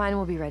 Mine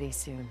will be ready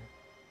soon.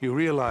 You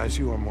realize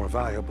you are more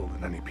valuable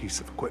than any piece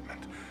of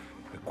equipment.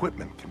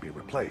 Equipment can be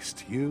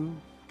replaced. You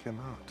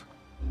cannot.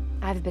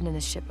 I've been in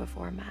this ship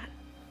before, Matt.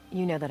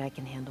 You know that I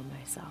can handle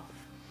myself.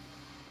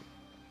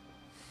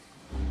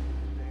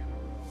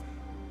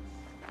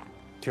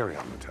 Carry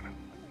on, Lieutenant.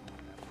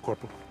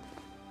 Corporal.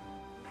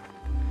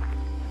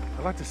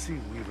 I'd like to see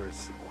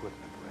Weaver's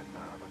equipment right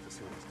now. I'd like to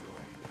see what he's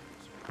doing.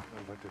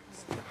 I'd like to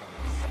see how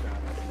his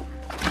status.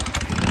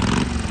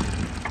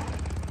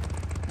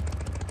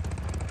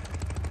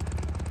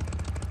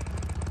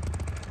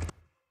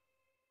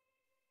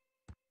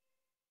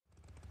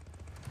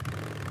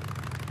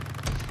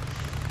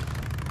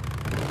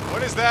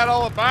 What is that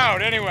all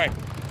about, anyway?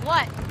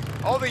 What?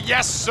 All the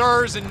yes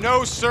sirs and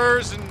no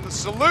sirs and the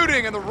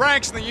saluting and the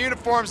ranks and the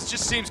uniforms, it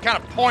just seems kind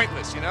of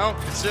pointless, you know,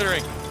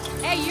 considering...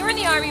 Hey, you were in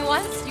the Army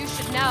once. You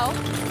should know.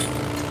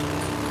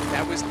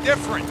 That was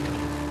different.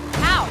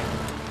 How?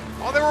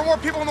 Well, there were more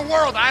people in the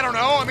world, I don't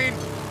know. I mean,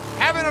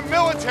 having a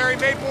military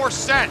made more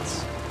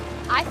sense.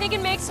 I think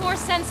it makes more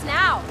sense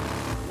now.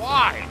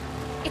 Why?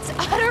 It's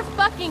utter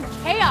fucking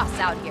chaos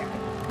out here.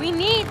 We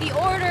need the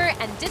order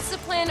and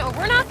discipline, or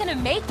we're not gonna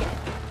make it.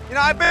 You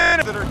know, I've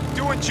been that are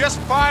doing just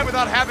fine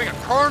without having a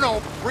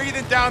colonel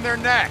breathing down their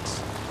necks.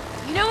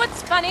 You know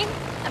what's funny?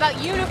 About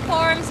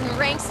uniforms and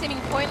ranks seeming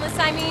pointless,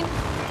 I mean?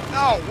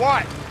 No,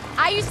 what?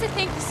 I used to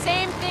think the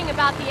same thing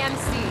about the MC.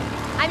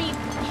 I mean,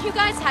 you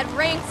guys had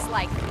ranks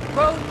like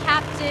road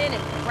captain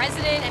and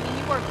president. I mean,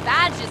 you wore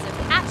badges and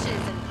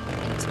patches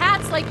and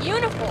tats like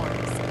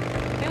uniforms.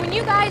 I mean, when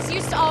you guys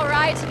used to all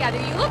ride together,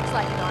 you looked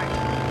like an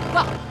army.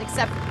 Well,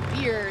 except for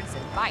beards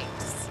and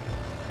bikes.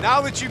 Now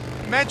that you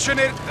mention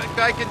it,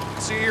 I can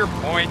see your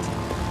point.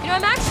 You know,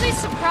 I'm actually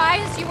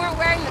surprised you weren't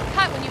wearing the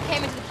cut when you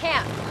came into the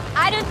camp.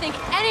 I didn't think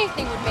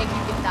anything would make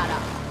you give that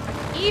up.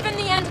 Even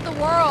the end of the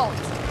world.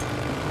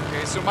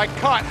 Okay, so my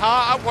cut,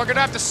 huh? We're gonna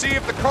have to see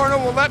if the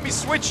colonel will let me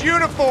switch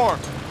uniform.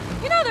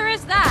 You know, there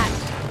is that.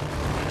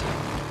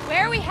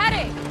 Where are we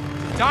heading?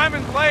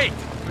 Diamond Lake.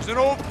 There's an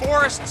old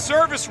forest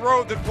service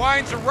road that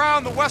winds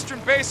around the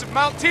western base of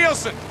Mount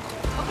Thielsen.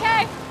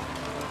 Okay.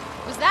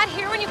 Was that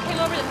here when you came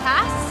over the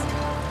pass?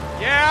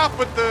 Yeah,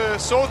 but the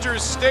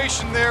soldiers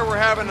stationed there were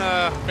having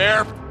a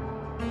bear.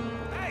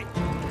 Hey!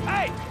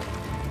 Hey!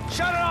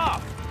 Shut it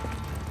off!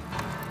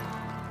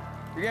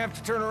 You're gonna have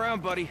to turn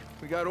around, buddy.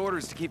 We got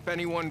orders to keep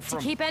anyone from...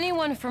 To keep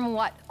anyone from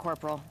what,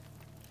 Corporal?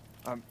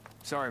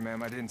 Sorry,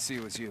 ma'am. I didn't see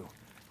it was you.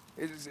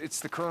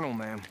 It's the Colonel,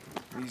 ma'am.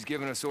 He's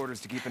given us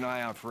orders to keep an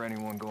eye out for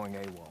anyone going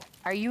AWOL.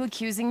 Are you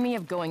accusing me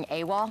of going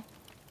AWOL?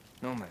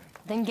 No, ma'am.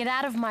 Then get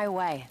out of my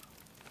way.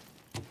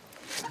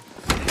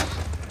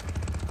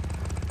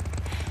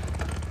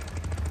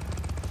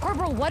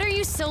 Corporal, what are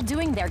you still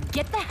doing there?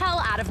 Get the hell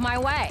out of my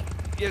way.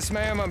 Yes,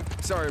 ma'am. I'm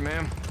sorry,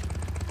 ma'am.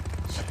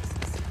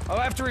 I'll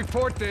have to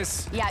report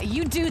this. Yeah,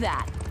 you do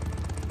that.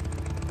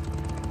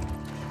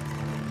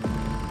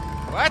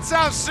 Well, that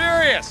sounds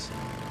serious.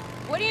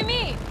 What do you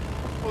mean?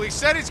 Well, he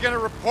said he's gonna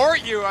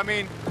report you. I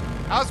mean,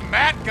 how's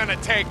Matt gonna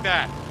take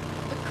that?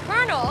 The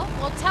Colonel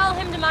will tell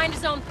him to mind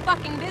his own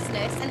fucking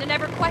business and to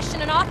never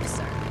question an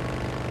officer.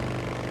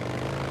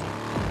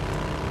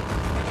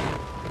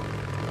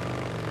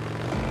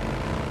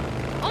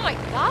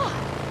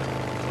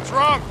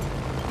 wrong?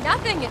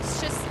 Nothing,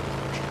 it's just...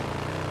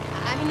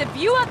 I mean, the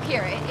view up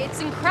here, it's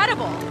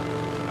incredible.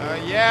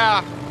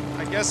 Yeah.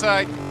 I guess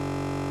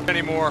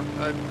anymore.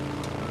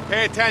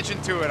 Pay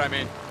attention to it, I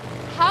mean.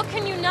 How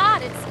can you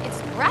not?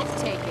 It's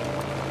breathtaking.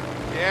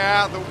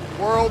 Yeah, the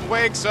world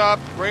wakes up,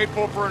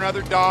 grateful for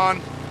another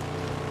dawn.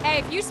 Hey,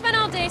 if you spent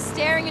all day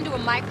staring into a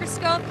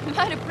microscope, you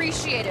might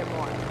appreciate it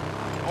more.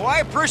 Oh, I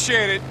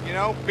appreciate it. You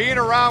know, being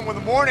around when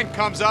the morning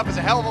comes up is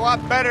a hell of a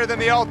lot better than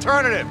the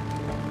alternative.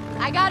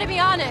 I gotta be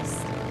honest.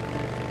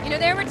 You know,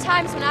 there were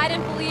times when I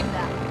didn't believe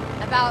that.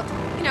 About,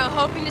 you know,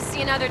 hoping to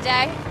see another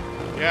day.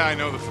 Yeah, I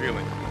know the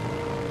feeling.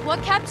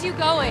 What kept you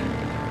going?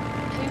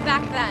 I mean,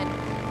 back then.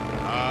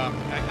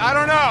 I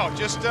don't know.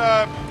 Just,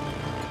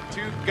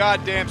 too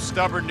goddamn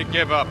stubborn to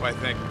give up, I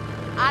think.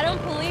 I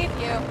don't believe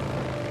you.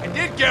 I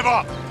did give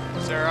up,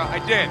 Sarah. I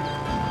did.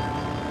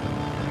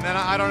 And then,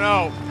 I don't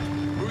know.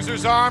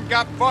 Boozer's arm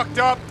got fucked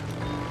up.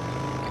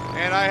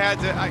 And I had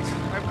to...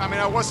 I mean,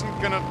 I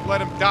wasn't gonna let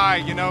him die,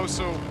 you know,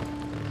 so...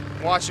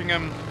 Watching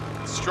him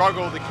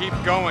struggle to keep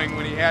going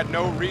when he had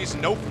no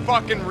reason, no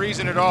fucking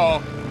reason at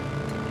all.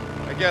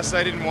 I guess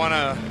I didn't want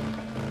to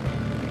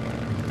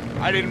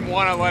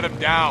let him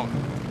down.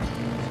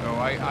 So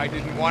I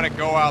didn't want to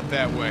go out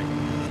that way.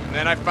 And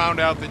then I found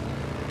out that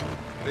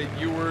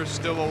you were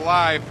still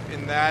alive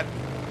in that.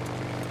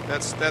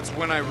 That's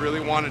when I really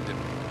wanted to...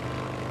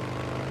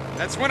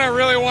 That's when I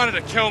really wanted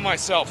to kill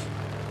myself.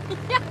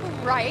 Yeah,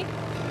 right.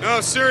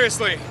 No,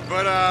 seriously.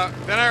 But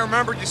then I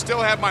remembered you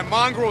still had my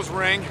mongrel's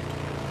ring.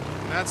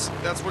 And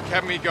that's what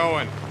kept me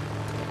going.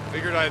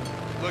 Figured I'd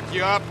look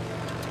you up,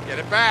 get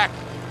it back.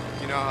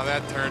 You know how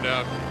that turned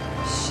out.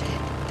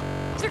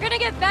 Shit. You're gonna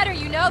get better,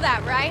 you know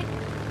that, right?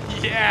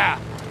 Yeah.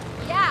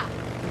 Yeah.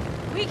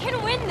 We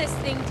can win this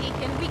thing,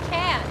 Deacon. We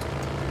can.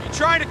 You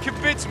trying to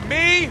convince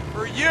me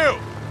or you?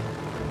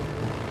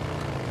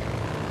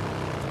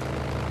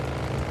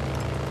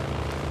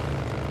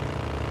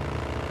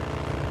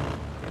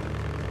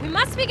 We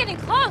must be getting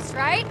close,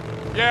 right?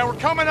 Yeah, we're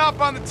coming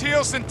up on the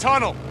Tealson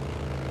Tunnel.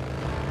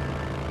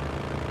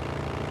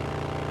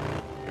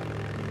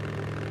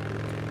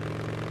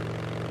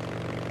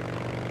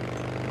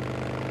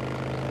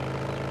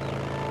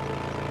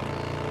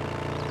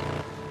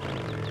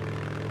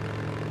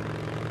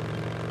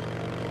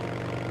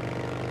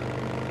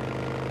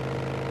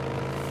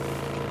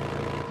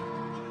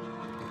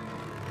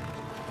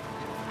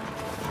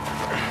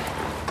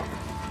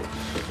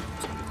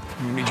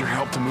 Need your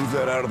help to move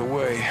that out of the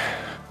way.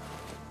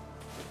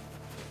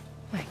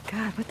 My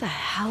God, what the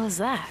hell is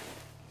that?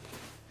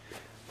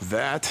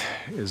 That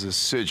is a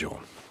sigil.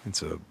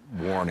 It's a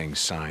warning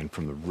sign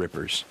from the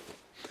Rippers.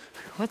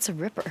 What's a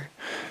Ripper?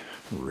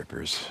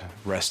 Rippers.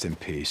 Rest in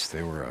peace.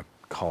 They were a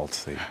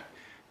cult. They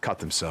cut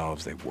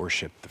themselves. They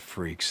worshipped the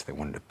freaks. They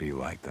wanted to be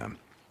like them.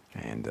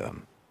 And,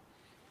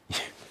 you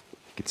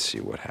could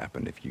see what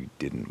happened if you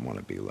didn't want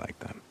to be like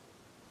them.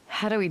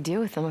 How do we deal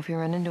with them if we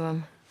run into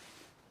them?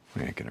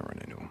 We ain't gonna run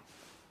into them.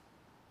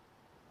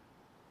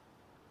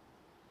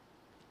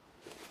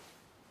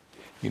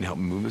 You gonna help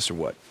me move this or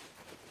what?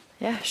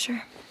 Yeah,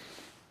 sure.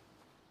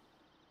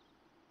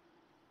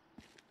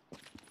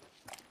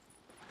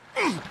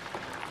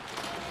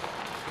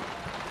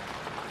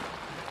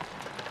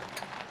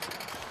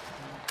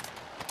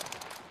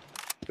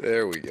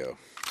 There we go.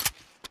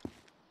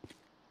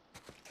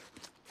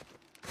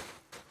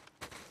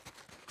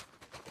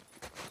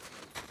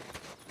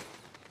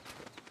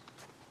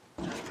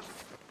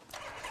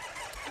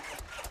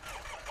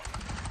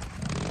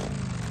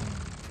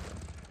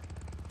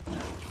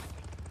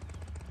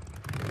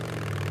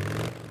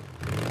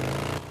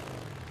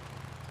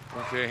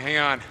 Okay, hang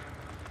on.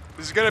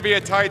 This is gonna be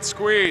a tight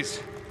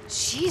squeeze.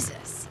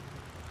 Jesus.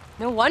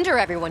 No wonder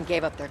everyone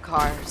gave up their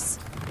cars.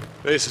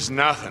 This is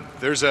nothing.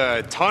 There's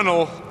a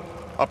tunnel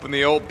up in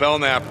the old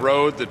Belknap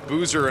Road that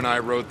Boozer and I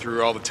rode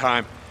through all the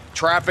time.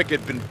 Traffic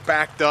had been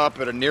backed up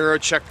at a Nero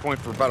checkpoint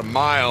for about a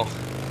mile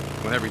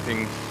when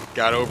everything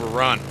got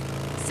overrun.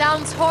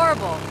 Sounds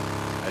horrible.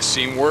 I've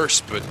seen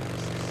worse, but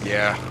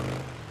yeah.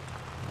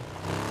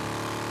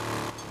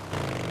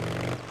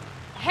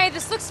 Hey,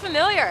 this looks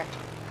familiar.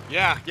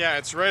 Yeah,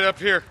 it's right up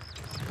here.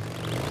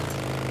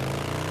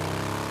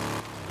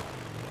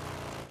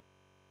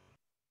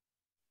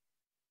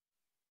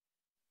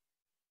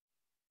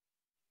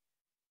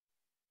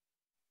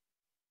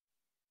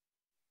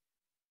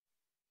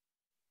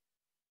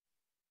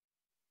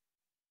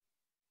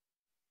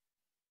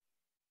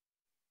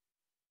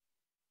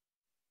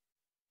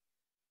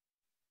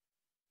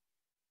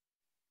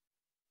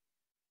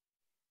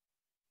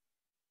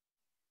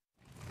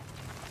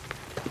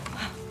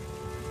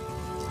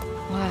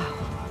 Wow.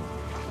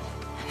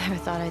 I never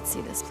thought I'd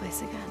see this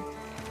place again.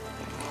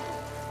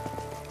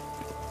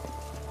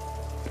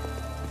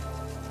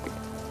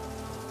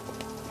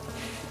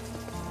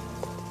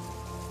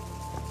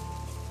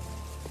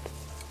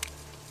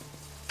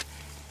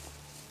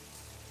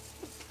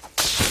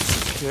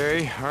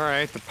 Okay, all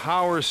right, the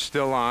power's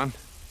still on.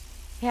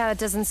 Yeah, that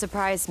doesn't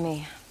surprise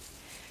me.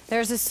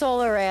 There's a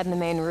solar array on the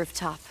main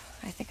rooftop.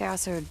 I think I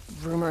also heard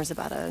rumors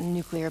about a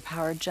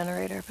nuclear-powered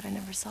generator, but I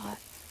never saw it.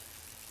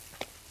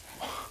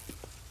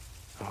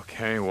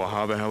 Okay, well,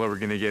 how the hell are we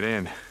gonna get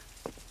in?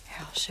 Here,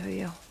 I'll show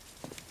you.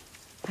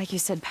 Like you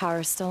said,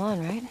 power's still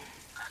on, right?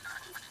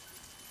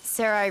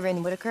 Sarah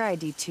Irene Whitaker,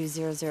 ID 2007659.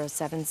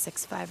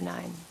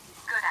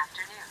 Good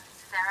afternoon,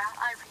 Sarah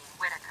Irene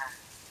Whitaker.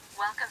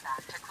 Welcome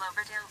back to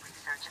Cloverdale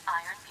Research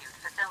Iron Butte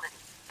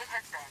facility. It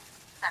has been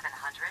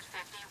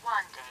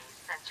 751 days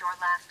since your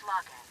last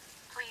login.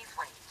 Please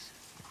wait.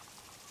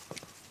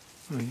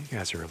 Well, you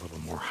guys are a little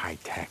more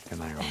high-tech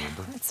than I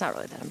remember. It's not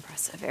really that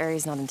impressive.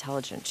 Ari's not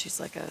intelligent. She's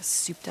like a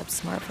souped-up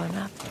smartphone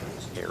app.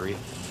 Ari?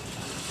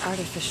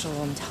 Artificial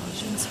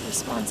intelligence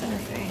response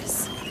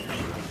interface.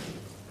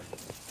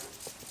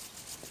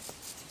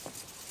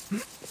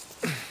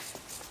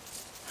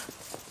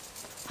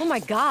 Oh my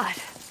god.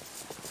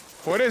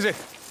 What is it?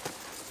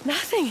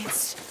 Nothing.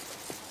 It's...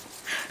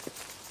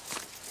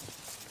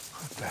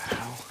 What the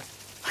hell?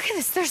 Look at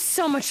this. There's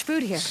so much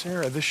food here.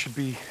 Sarah, this should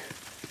be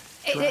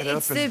dried up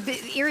It's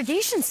the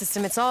irrigation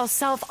system. It's all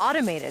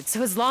self-automated.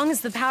 So as long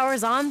as the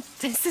power's on,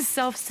 this is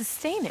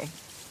self-sustaining.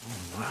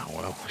 Oh, wow,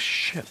 well,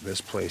 shit, this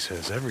place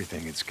has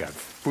everything. It's got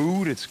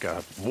food, it's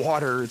got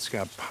water, it's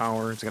got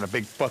power, it's got a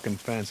big fucking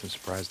fence. I'm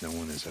surprised no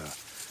one is,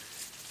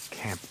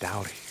 camped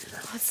out here.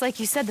 Well, it's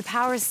like you said, the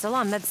power is still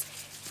on. That's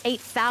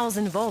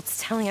 8,000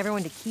 volts telling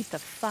everyone to keep the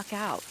fuck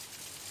out.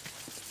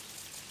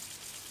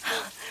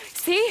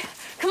 See?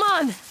 Come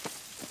on!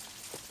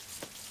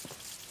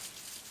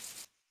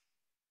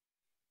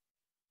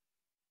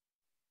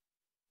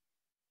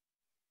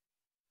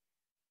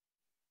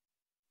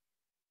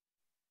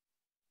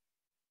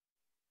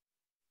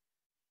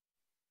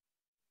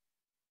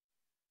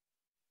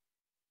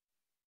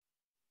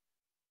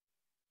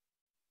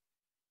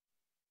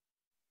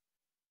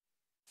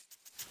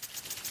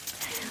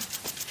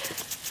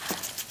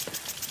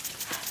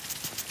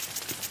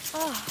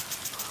 Oh.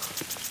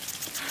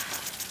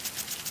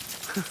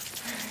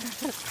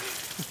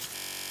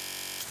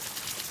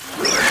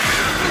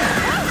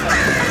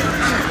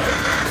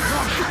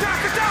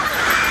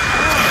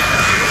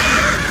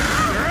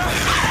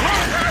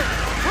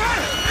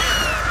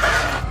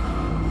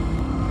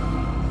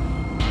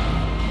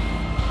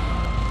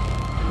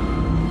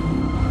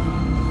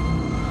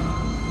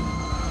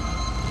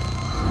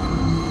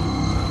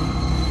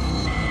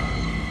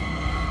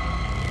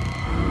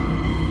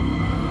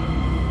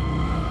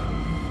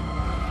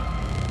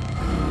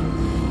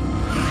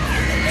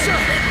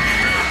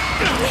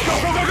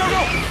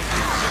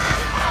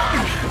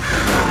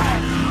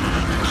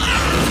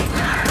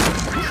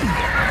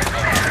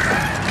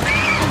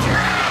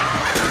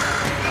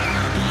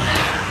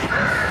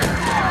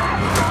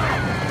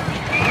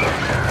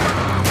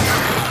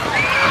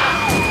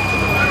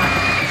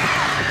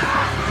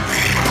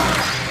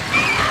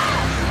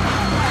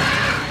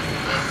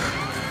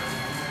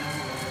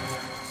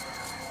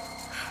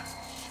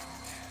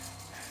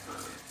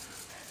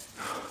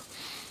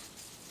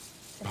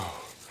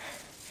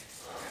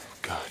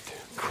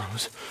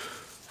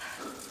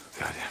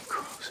 Goddamn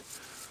crows.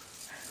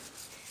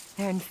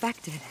 They're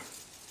infected.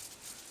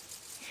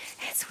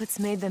 It's what's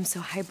made them so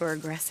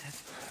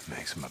hyper-aggressive. It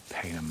makes them a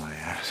pain in my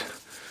ass.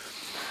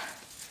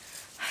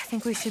 I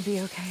think we should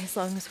be okay as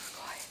long as we're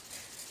quiet.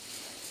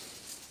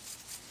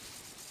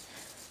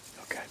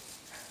 Okay.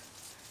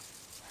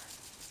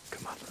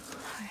 Come on. All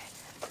right.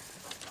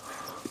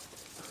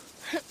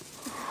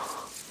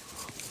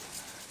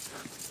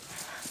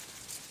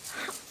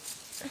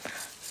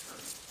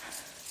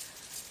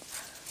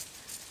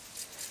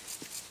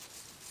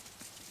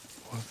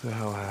 What the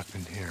hell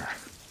happened here?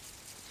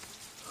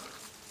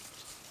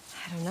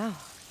 I don't know.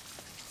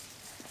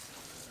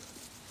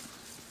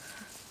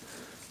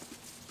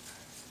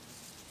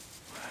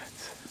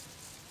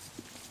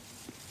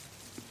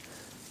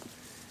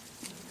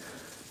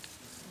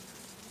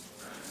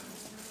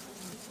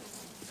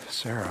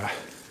 Sarah,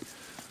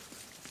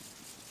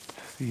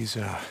 these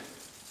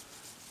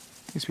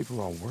people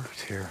all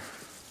worked here,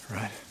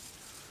 right?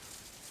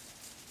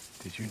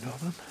 Did you know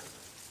them?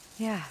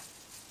 Yeah.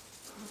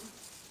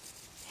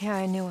 Yeah,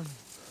 I knew him.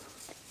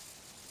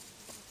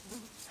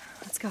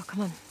 Let's go,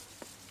 come on.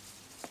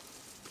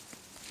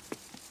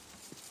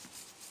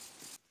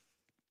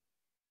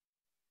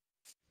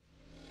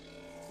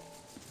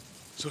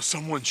 So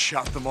someone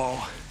shot them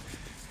all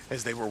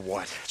as they were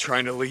what?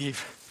 Trying to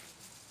leave?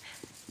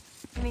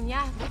 I mean,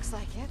 yeah, it looks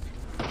like it.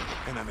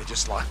 And then they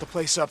just locked the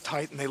place up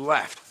tight and they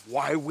left.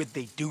 Why would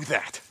they do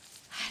that?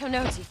 I don't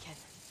know, Deacon.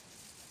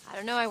 I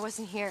don't know, I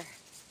wasn't here.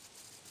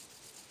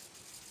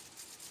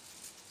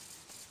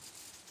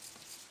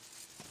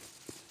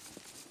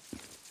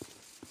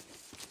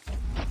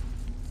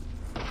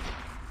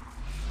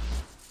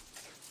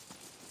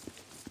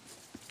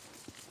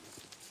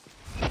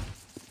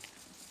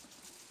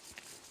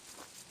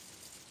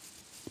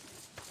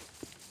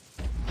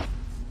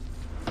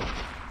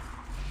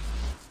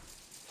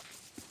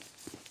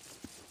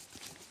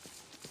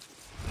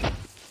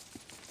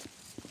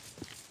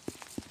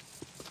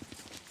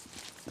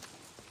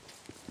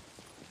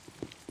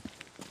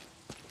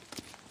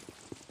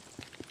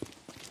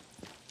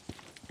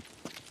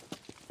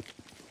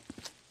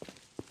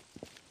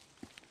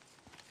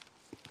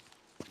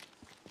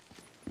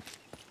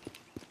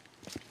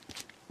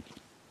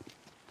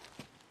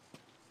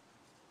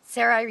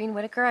 Sarah Irene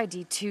Whitaker,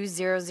 ID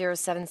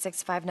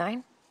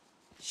 2007659.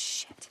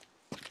 Shit.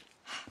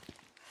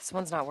 This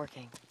one's not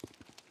working.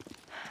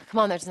 Come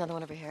on, there's another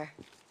one over here.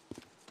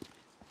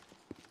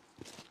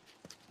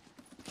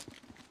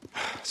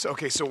 So,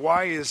 okay, so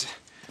why is,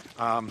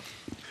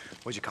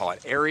 what'd you call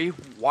it, Ari?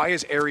 Why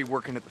is Ari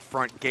working at the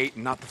front gate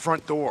and not the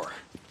front door?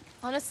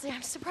 Honestly,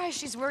 I'm surprised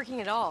she's working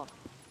at all.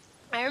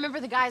 I remember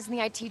the guys in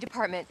the IT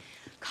department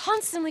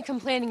constantly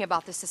complaining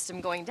about the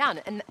system going down,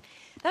 and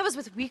that was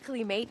with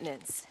weekly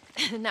maintenance.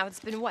 Now it's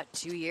been, what,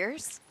 2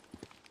 years?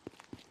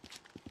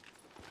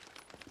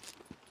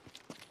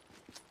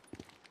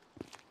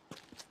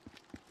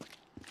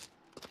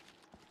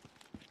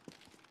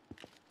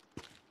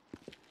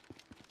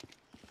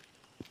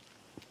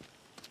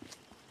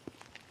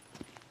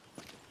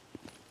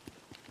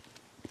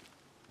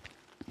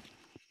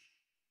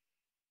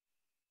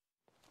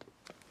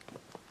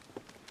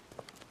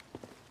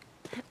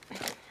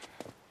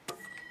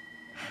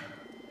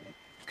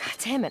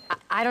 Damn it,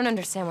 I don't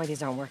understand why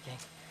these aren't working.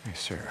 Hey,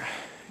 Sarah,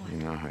 you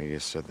know how you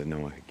said that no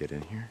one could get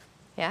in here?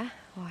 Yeah?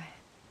 Why?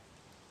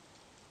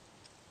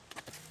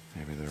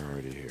 Maybe they're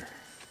already here.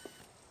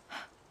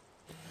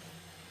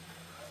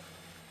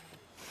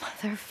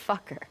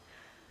 Motherfucker.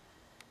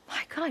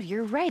 My God,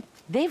 you're right.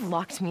 They've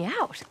locked me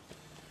out.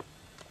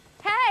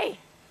 Hey!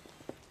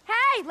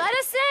 Hey, let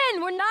us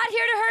in! We're not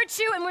here to hurt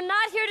you, and we're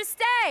not here to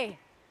stay!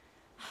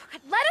 Oh,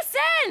 God, let us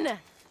in!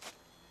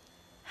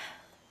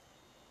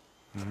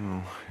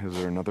 Oh, is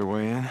there another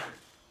way in?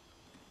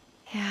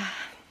 Yeah.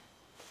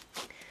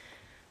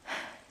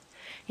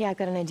 Yeah, I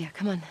got an idea.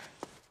 Come on.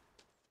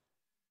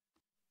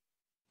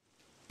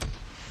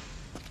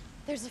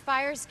 There's a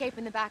fire escape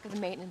in the back of the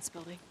maintenance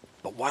building.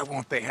 But why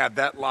won't they have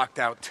that locked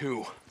out,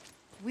 too?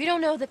 We don't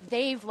know that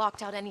they've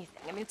locked out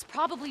anything. I mean, it's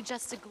probably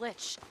just a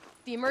glitch.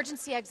 The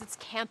emergency exits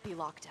can't be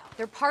locked out.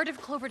 They're part of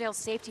Cloverdale's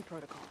safety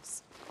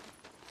protocols.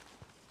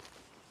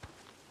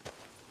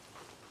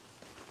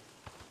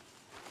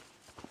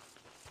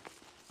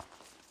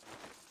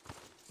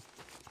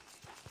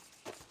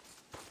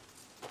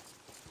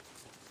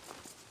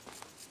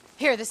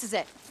 Here, this is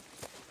it.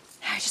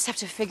 I just have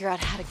to figure out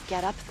how to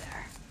get up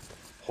there.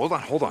 Hold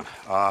on.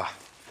 I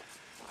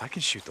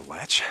can shoot the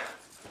latch.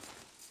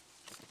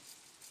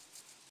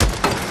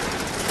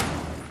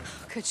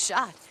 Good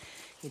shot.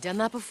 You done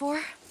that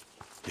before?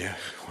 Yeah,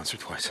 once or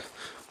twice.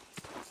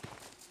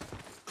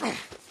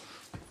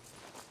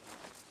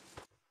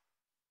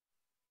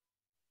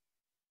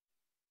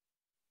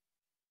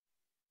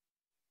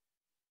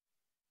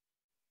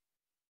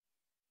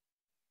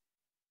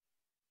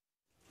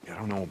 I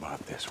don't know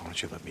about this. Why don't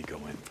you let me go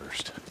in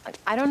first?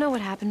 I don't know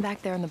what happened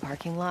back there in the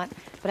parking lot,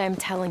 but I'm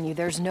telling you,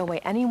 there's no way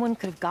anyone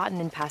could have gotten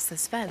in past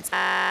this fence.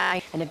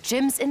 And if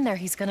Jim's in there,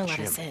 he's gonna let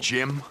us in.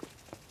 Jim?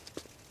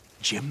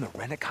 Jim, the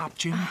rent-a-cop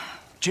Jim?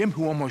 Jim,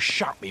 who almost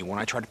shot me when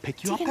I tried to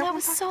pick you up? Deacon, that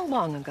was so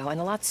long ago, and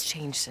a lot's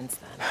changed since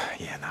then.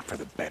 Yeah, not for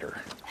the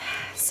better.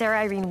 Sarah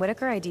Irene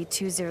Whitaker, ID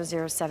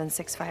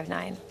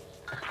 2007659.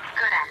 Good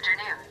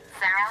afternoon,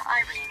 Sarah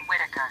Irene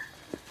Whitaker.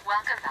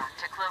 Welcome back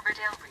to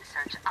Cloverdale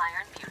Research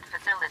Iron Butte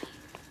facility.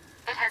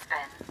 It has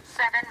been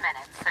 7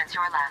 minutes since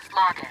your last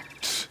login.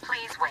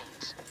 Please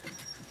wait.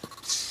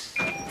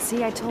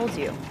 See, I told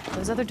you.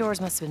 Those other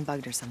doors must have been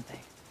bugged or something.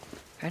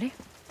 Ready?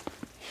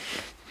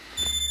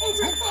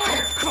 Open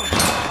fire!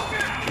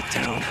 Get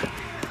down.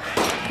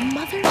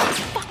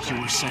 Motherfucker!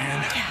 You were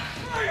saying?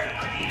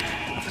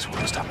 If this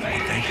world's stopping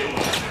one thing,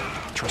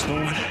 trust no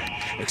one,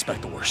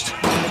 expect the worst.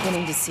 I'm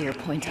beginning to see your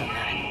point on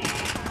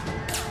that.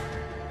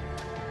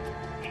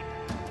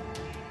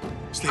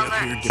 Stay up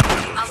here and get out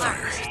of the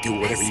fire. Do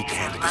whatever you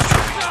can to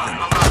distract them.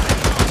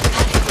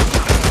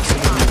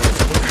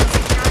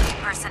 Security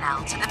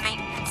personnel to the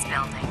maintenance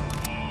building.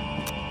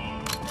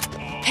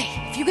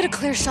 Hey, if you get a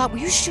clear shot, will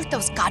you shoot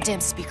those goddamn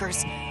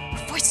speakers?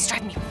 Your voice is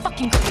driving me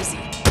fucking crazy.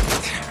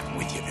 I'm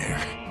with you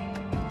there.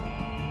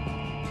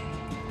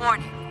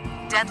 Warning.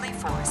 Deadly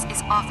force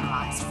is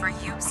authorized for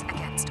use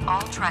against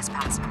all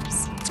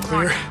trespassers. It's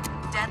clear.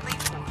 Warning. Deadly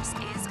force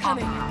is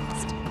Coming.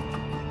 authorized.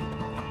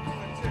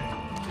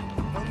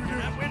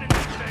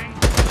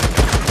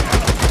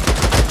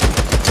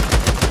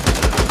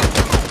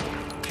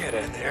 Get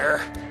in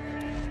there.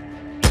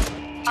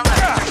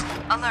 Alert!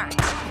 Alert!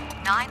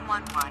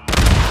 911.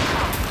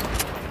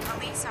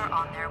 Police are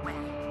on their way.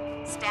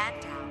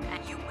 Stand down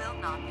and you will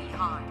not be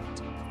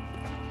harmed.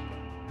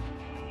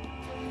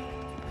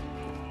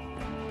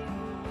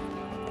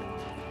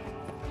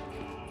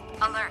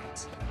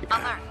 Alert!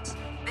 Alert!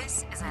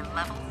 This is a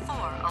level 4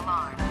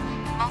 alarm.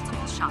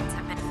 Multiple shots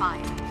have been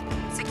fired.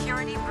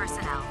 Security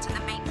personnel to the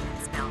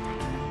maintenance building.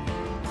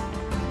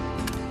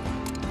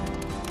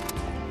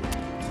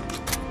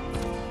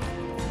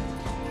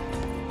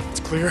 It's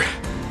clear.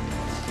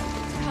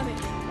 Coming.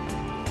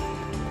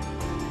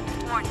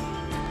 Warning.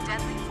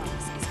 Deadly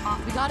force is off.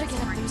 We gotta get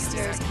up those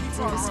stairs and get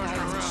through this guy's.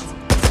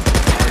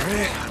 All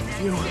right, I'm with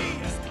you.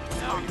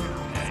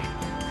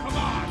 Come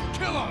on,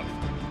 kill him!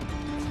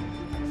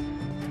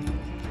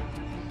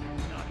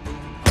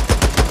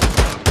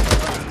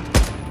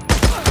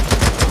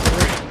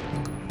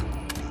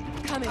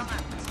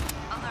 coming.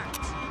 Alert.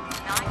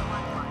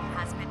 911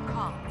 has been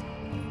called.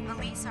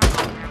 Police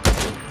are on their way.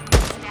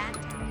 Stand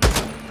down.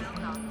 You will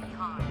not be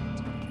harmed.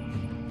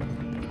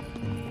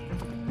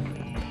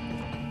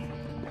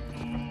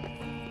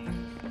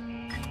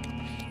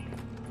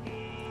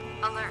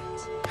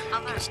 Alert.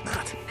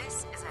 Alert.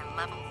 This is a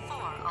level 4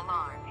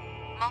 alarm.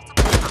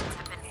 Multiple shots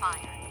have been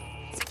fired.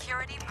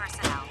 Security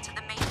personnel to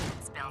the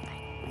maintenance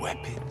building.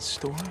 Weapons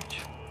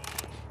storage?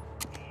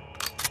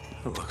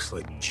 It looks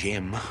like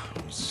Jim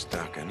was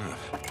stocking up.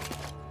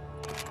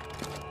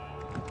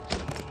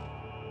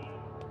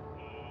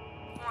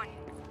 Warning.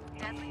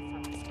 Deadly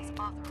force is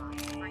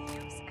authorized for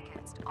use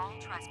against all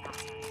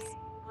trespassers.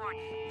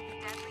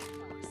 Warning. Deadly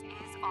force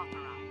is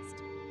authorized.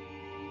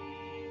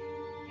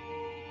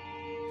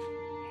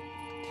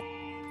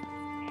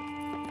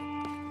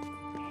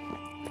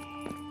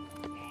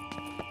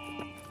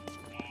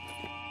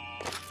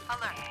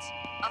 Alert.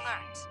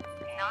 Alert.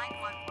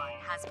 911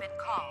 has been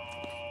called.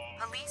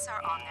 Police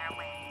are on their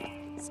way.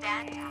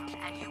 Stand down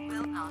and you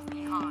will not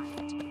be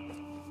harmed.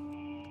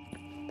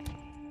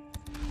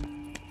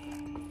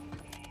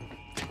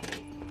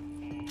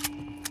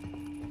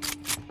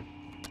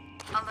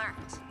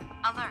 Alert.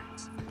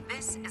 Alert.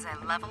 This is a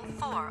level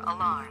 4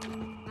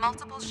 alarm.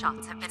 Multiple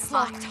shots have been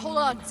fired. Locked. Hold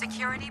on.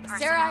 Security personnel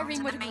Sarah Irene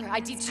to the Whitaker,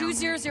 ID maintenance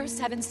building.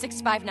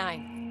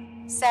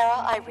 2007659.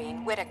 Sarah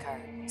Irene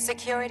Whitaker.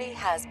 Security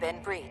has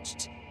been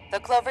breached. The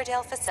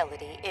Cloverdale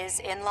facility is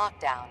in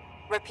lockdown.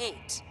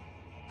 Repeat.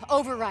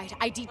 Override.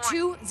 ID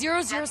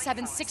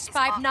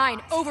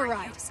 2007659.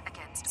 Override.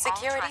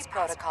 Security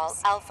protocol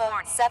Alpha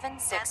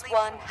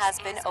 761 has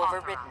been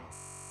overridden.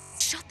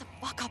 Shut the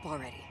fuck up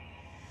already.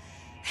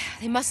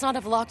 They must not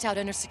have locked out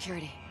inner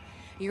security.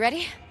 You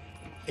ready?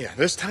 Yeah,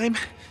 this time,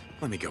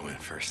 let me go in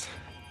first.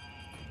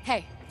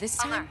 Hey, this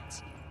time,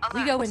 Alert.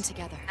 we go in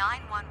together.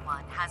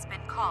 911 has been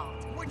called.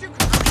 Would you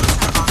Stand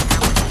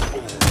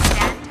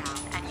down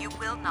and you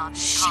will not be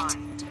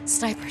harmed.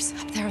 Snipers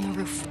up there on the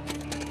roof.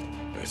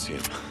 I see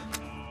him.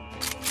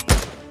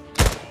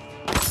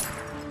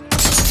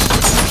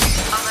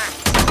 Alert.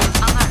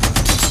 Alert.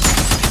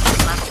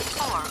 Level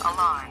 4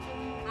 alarm.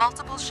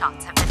 Multiple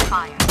shots have been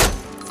fired.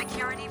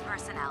 Security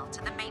personnel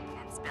to the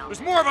maintenance building.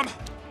 There's more of them!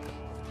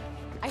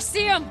 I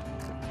see him!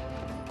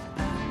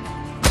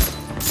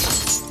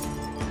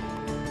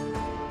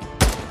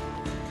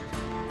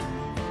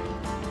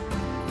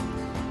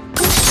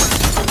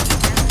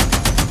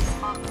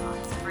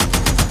 Authorized for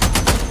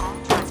use. All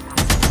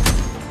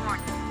trespassers.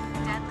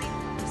 Warning. Deadly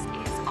force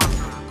is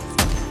authorized.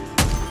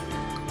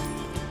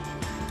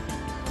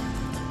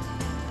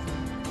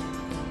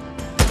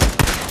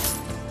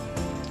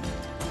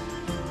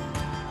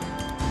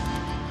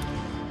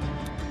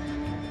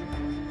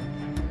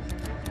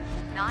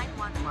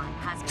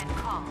 Has been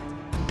called.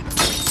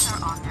 Police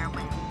are on their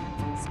way.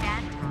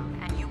 Stand down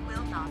and you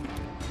will not.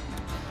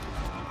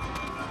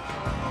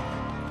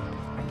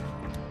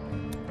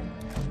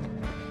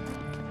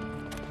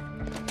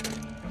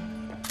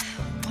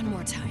 One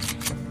more time.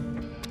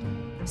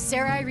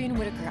 Sarah Irene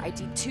Whitaker,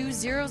 ID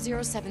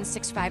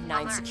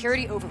 2007659.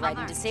 Security override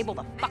and disable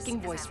the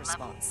fucking voice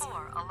response.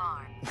 4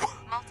 alarm.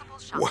 Multiple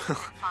shots Well, have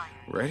been fired.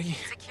 ready?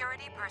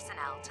 Security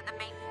personnel to the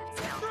maintenance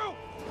building. through?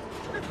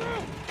 Get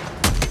through!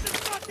 Get this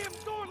goddamn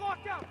door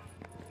locked out!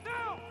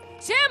 Now!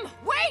 Jim,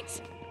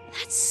 wait!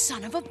 That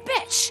son of a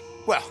bitch!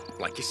 Well,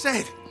 like you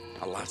said,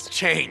 a lot's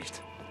changed.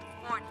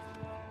 Warning.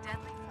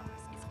 Deadly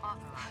force is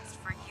authorized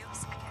for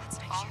use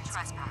against all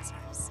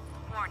trespassers.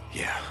 Warning.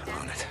 Yeah, on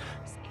Deadly it.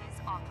 force is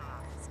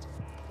authorized.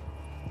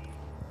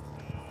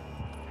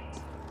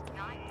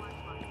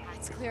 911 has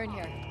It's been clear in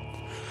here.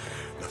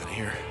 Nothing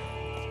here.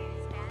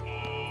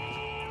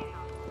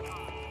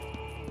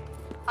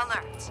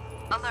 Alert.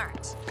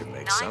 Alert. Could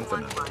make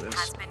something out of 911 this.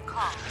 has been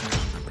called.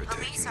 remember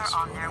Police taking are this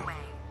on their photo. way.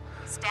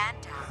 Stand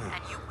down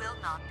and you will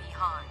not be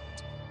harmed.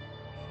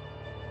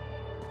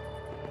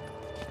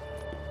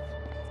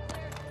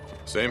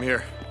 Same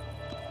here.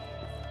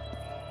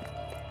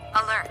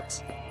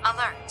 Alert.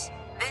 Alert.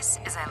 This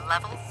is a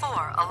level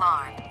 4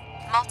 alarm.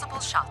 Multiple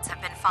shots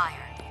have been fired.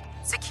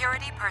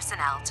 Security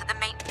personnel to the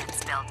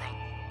maintenance building.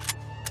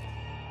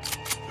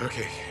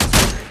 Okay.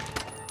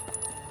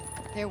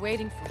 They're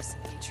waiting for us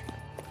in the atrium.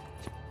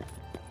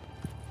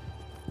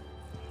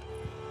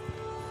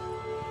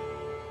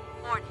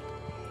 Warning.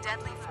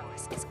 Deadly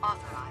force is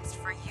authorized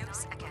for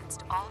use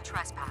against all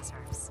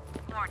trespassers.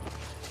 Warning.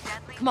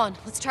 Deadly Come on,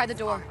 force let's try the is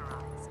door.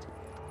 authorized.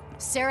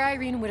 Sarah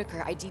Irene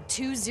Whitaker, ID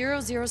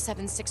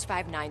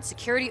 2007659.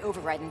 Security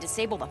override and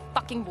disable the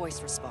fucking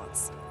voice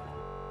response.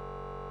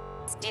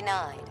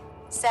 Denied.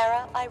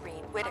 Sarah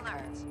Irene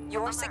Whitaker,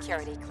 your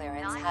security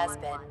clearance has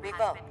been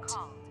revoked.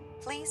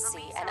 Please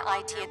see an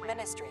IT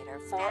administrator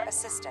for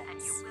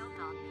assistance.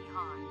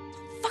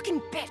 Fucking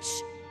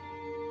bitch!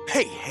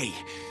 Hey,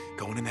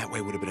 going in that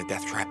way would have been a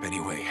death trap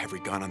anyway. Every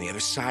gun on the other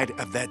side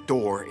of that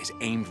door is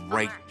aimed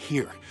right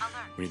here.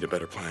 We need a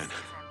better plan.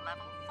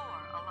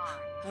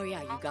 Oh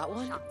yeah, you got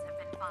one?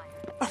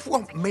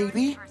 Well,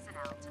 maybe.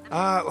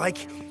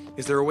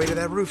 Is there a way to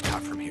that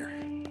rooftop from here?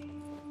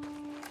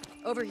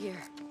 Over here.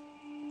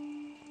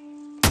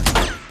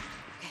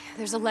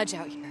 there's a ledge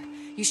out here.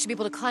 You should be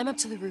able to climb up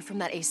to the roof from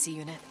that AC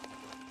unit.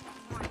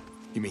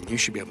 You mean you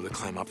should be able to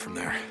climb up from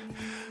there?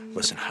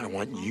 Listen, I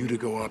want you to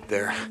go up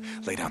there,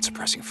 lay down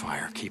suppressing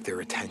fire, keep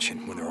their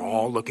attention. When they're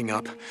all looking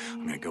up,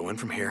 I'm gonna go in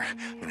from here.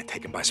 I'm gonna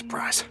take them by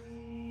surprise.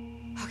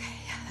 Okay,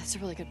 yeah, that's a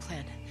really good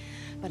plan.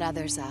 But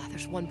there's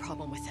one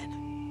problem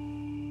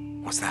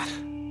within. What's that?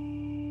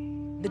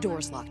 The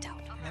door's locked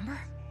out, remember?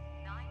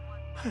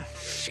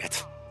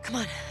 Shit.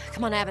 Come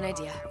on, I have an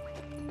idea.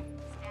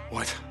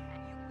 What?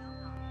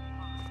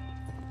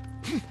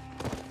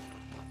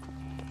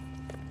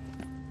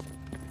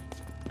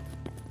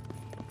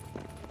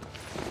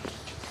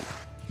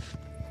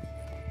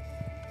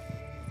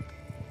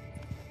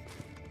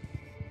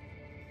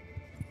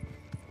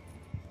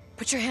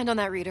 Put your hand on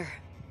that reader.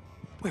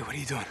 Wait, what are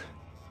you doing?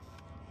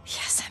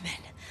 Yes, I'm in.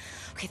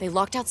 Okay, they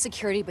locked out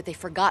security, but they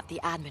forgot the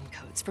admin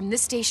codes. From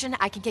this station,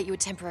 I can get you a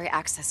temporary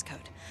access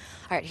code.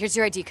 All right, here's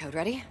your ID code.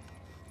 Ready?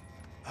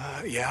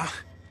 Yeah?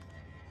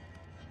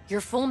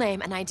 Your full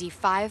name and ID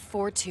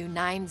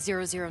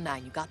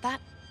 5429009. You got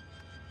that?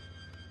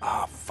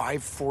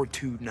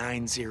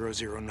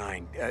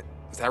 5429009.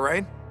 Is that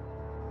right?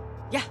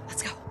 Yeah,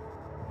 let's go.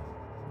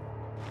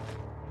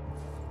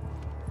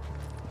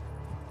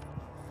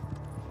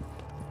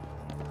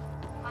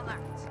 Alert.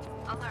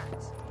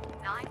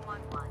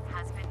 911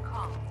 has been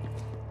called.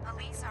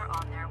 Police are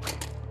on their way.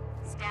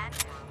 Stand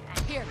down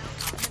and... Here, I'm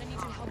gonna need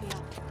you to help me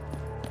out.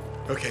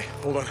 Okay,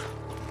 hold on.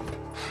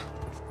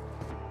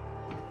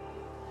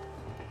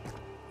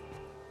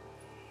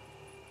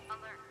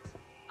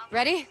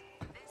 Ready?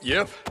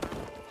 Yep.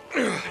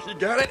 You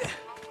got it?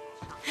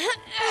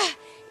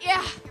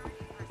 Yeah.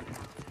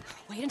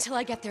 Wait until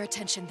I get their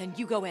attention, then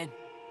you go in.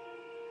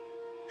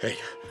 Hey,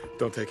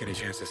 don't take any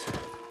chances.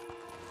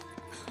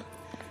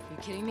 You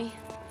kidding me?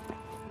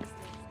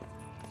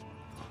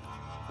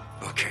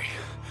 Okay,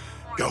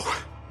 go.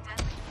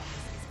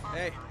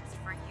 Hey.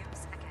 For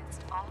use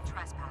against all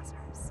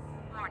trespassers.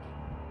 Warning,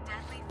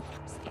 deadly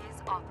force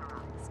is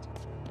authorized.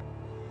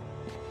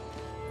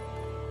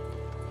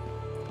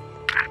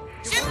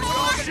 Jim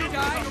Moore!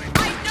 I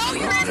know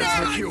you're in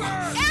there! Thank you.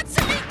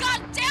 Answer me,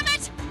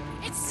 goddammit!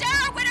 It's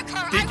Sarah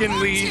Whitaker! Deacon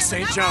Lee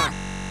St. John.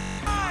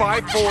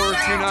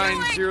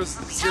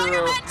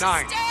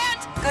 5429009.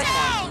 Good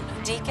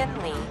morning,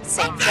 Deacon Lee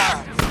St.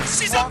 John.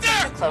 Welcome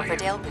to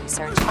Cloverdale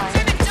Research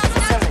Iron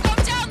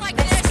Facility.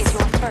 This is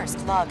your first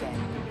login.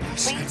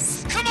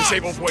 Please.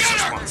 Disable voice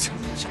response.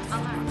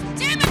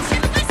 Damn it,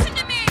 Jim, listen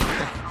to me!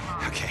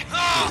 Okay,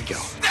 here we go.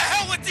 The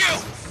hell with you!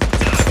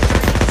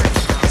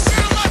 You should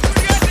have left when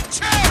you had the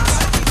chance!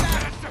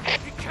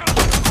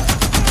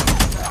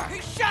 He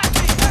shot me!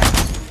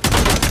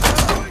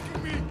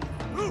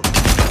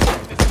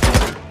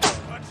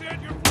 Watch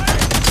out, you're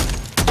playing!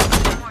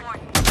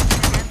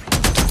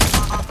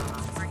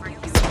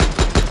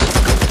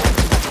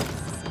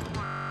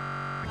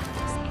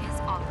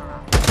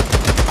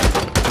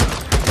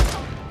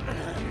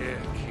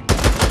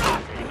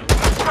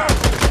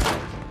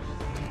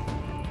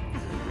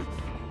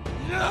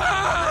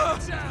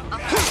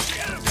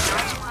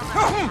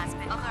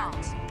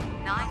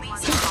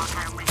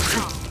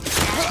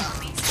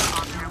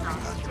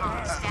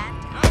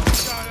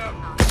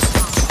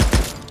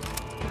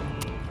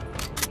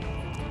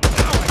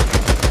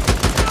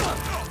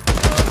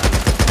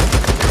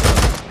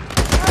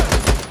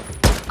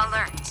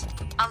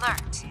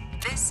 Alert.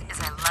 This is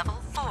a level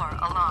 4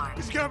 alarm.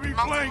 He's got me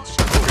flanked.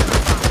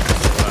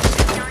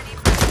 Security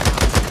personnel.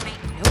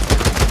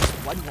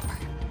 One more.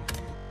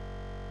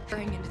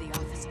 Hurrying into the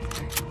office over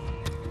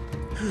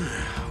there.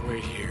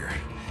 Wait here.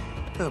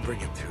 I'll bring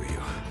him to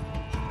you.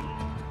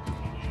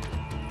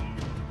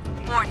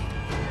 Warning.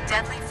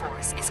 Deadly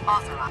force is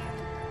authorized.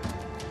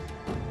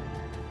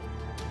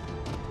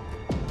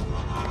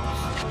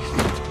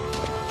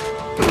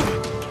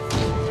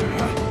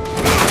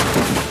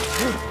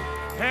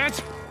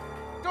 Hands!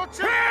 Don't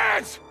shoot!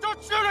 Hands!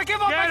 Don't shoot! I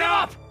give up! Get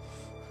up!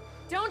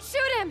 Don't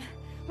shoot him!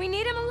 We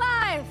need him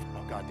alive!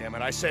 Oh,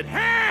 goddammit, I said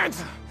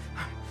hands!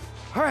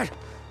 All right,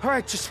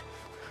 just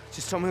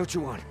tell me what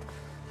you want.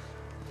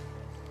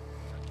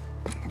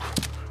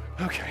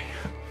 Okay.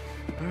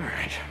 All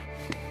right.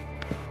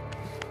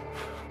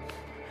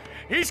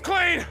 He's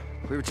clean!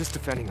 We were just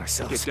defending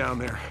ourselves. Get down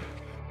there.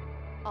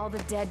 All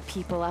the dead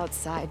people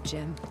outside,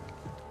 Jim.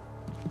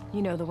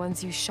 You know, the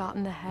ones you shot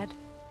in the head?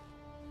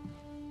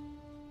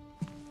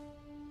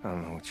 I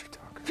don't know what you're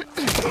talking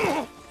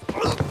about.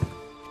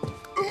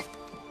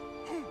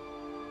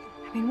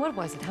 I mean, what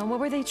was it, huh? What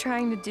were they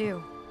trying to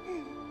do?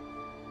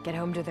 Get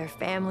home to their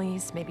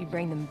families, maybe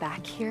bring them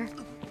back here?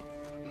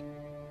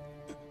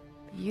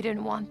 You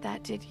didn't want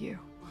that, did you?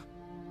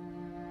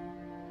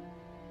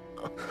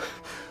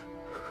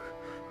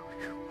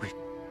 We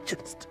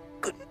just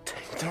couldn't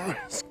take the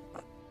risk.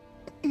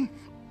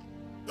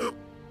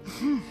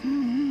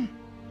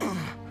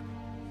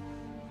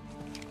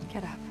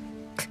 Get up.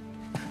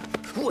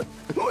 Wait.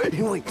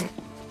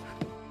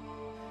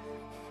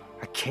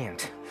 I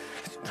can't.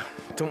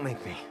 Don't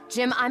make me.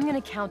 Jim, I'm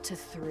gonna count to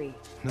 3.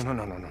 No.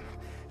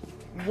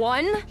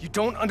 1. You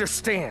don't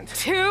understand.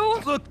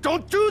 2. Look,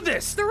 don't do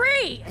this!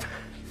 3.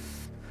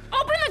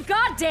 Open the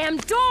goddamn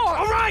door!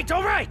 All right,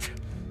 all right!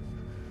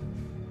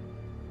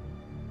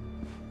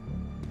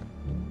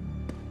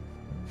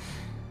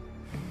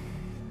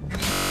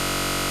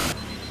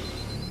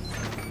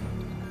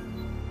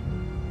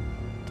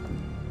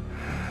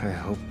 I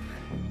hope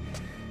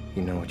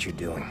you know what you're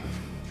doing.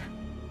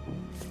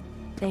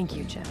 Thank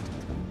you, Jim.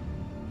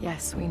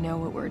 Yes, we know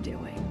what we're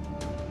doing.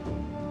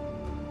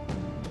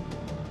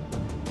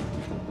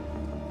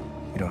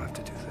 You don't have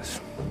to do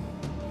this.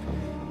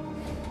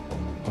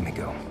 Let me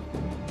go.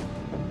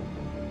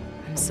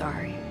 I'm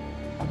sorry.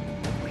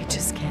 We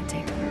just can't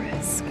take the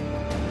risk.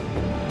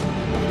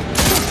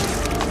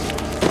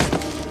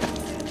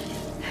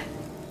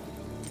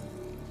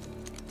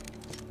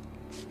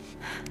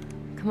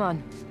 Come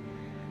on.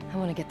 I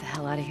want to get the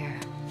hell out of here.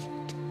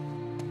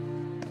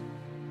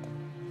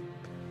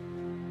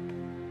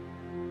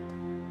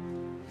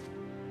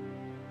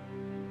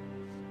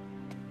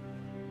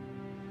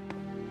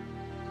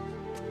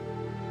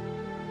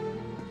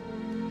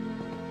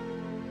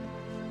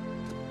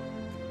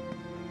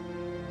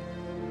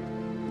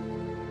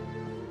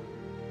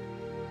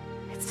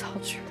 It's all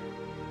true.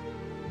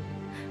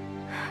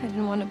 I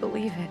didn't want to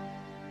believe it.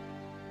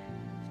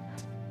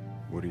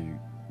 What are you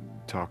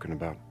talking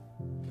about?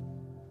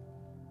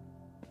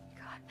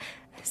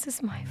 This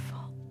is my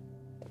fault.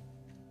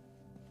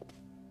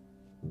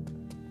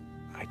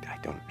 I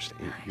don't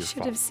understand. I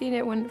should have seen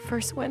it when it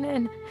first went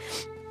in.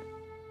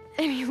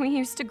 I mean, we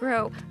used to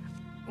grow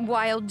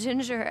wild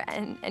ginger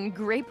and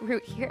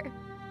grapefruit here.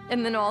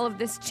 And then all of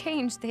this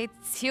changed. They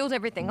sealed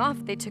everything off.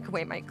 They took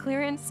away my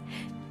clearance.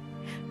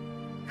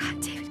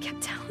 God, David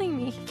kept telling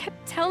me. He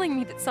kept telling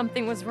me that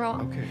something was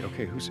wrong.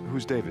 Okay.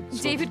 Who's David?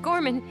 David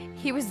Gorman.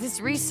 He was this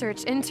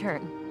research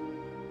intern.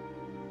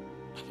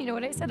 You know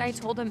what I said? I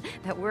told him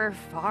that we're a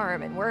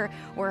farm and we're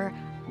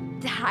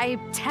high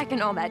tech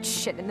and all that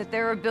shit, and that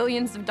there are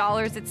billions of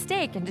dollars at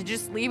stake, and to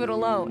just leave it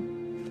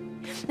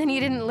alone. Then he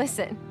didn't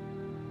listen.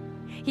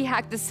 He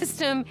hacked the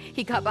system,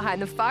 he got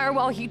behind the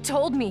firewall, he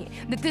told me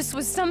that this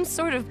was some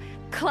sort of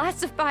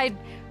classified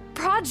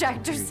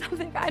project or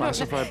something. I don't know.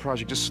 Classified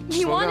project, just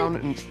slow down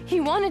and... He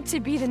wanted to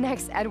be the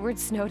next Edward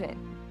Snowden.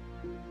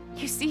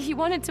 You see, he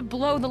wanted to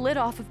blow the lid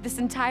off of this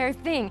entire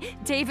thing.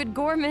 David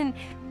Gorman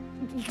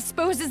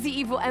exposes the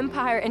evil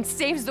empire and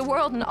saves the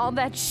world and all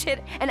that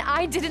shit, and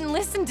I didn't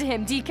listen to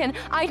him, Deacon.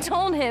 I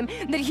told him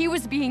that he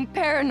was being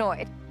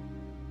paranoid.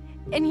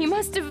 And he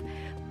must have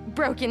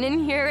broken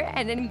in here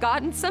and then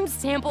gotten some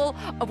sample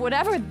of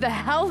whatever the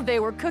hell they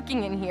were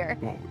cooking in here.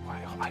 Whoa,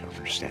 I don't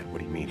understand. What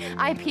do you mean?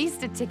 I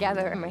pieced it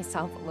together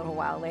myself a little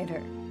while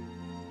later.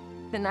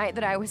 The night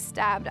that I was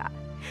stabbed,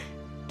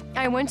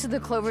 I went to the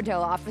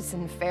Cloverdale office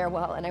in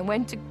Farewell, and I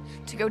went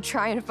to go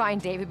try and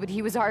find David, but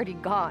he was already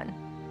gone.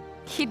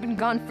 He'd been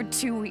gone for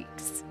 2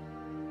 weeks.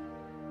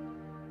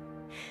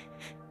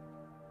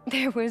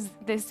 There was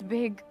this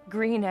big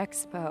green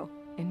expo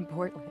in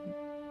Portland.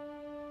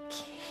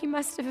 He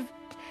must have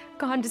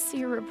gone to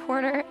see a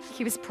reporter.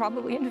 He was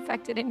probably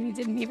infected and he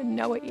didn't even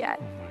know it yet.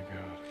 Oh my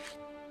God.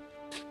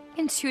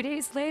 And 2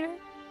 days later,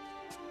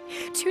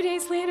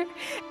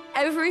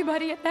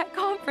 everybody at that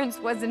conference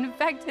was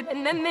infected,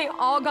 and then they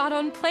all got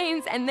on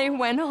planes and they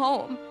went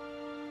home.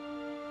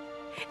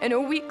 And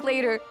a week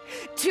later,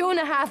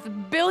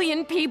 2.5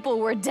 billion people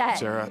were dead.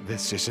 Sarah,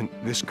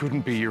 this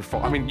couldn't be your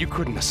fault. I mean, you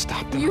couldn't have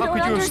stopped them. You How don't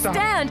could you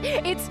understand.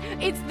 have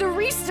stopped? It's the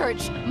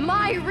research.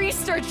 My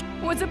research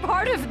was a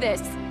part of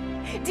this.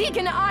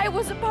 Deacon, I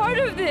was a part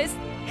of this.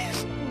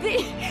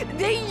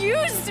 They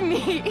used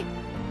me.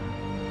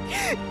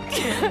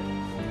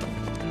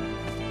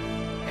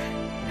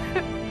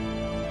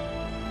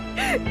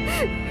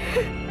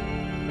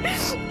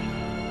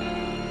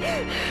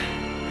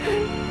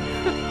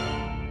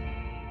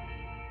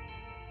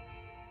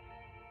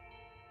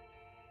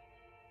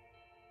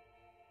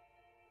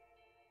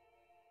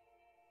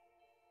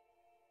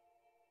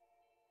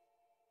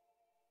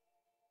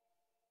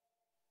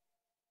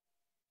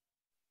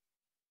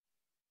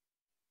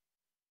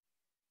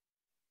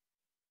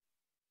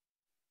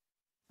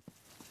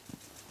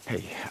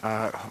 Hey,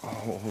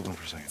 hold on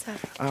for a second.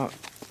 What's up?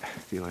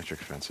 The electric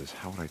fences,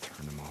 how would I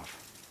turn them off?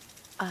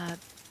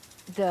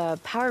 The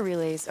power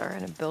relays are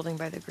in a building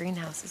by the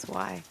greenhouse is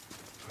why.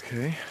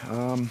 Okay,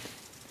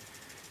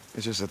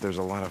 it's just that there's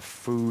a lot of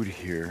food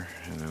here,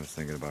 and I was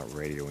thinking about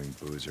radioing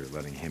Boozer,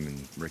 letting him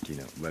and Ricky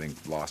know, letting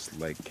Lost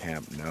Lake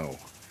Camp know.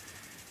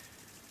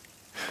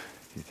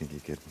 You think you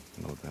could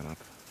load that up?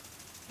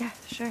 Yeah,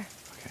 sure.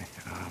 Okay,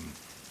 I'm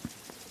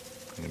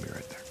gonna be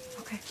right there.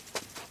 Okay.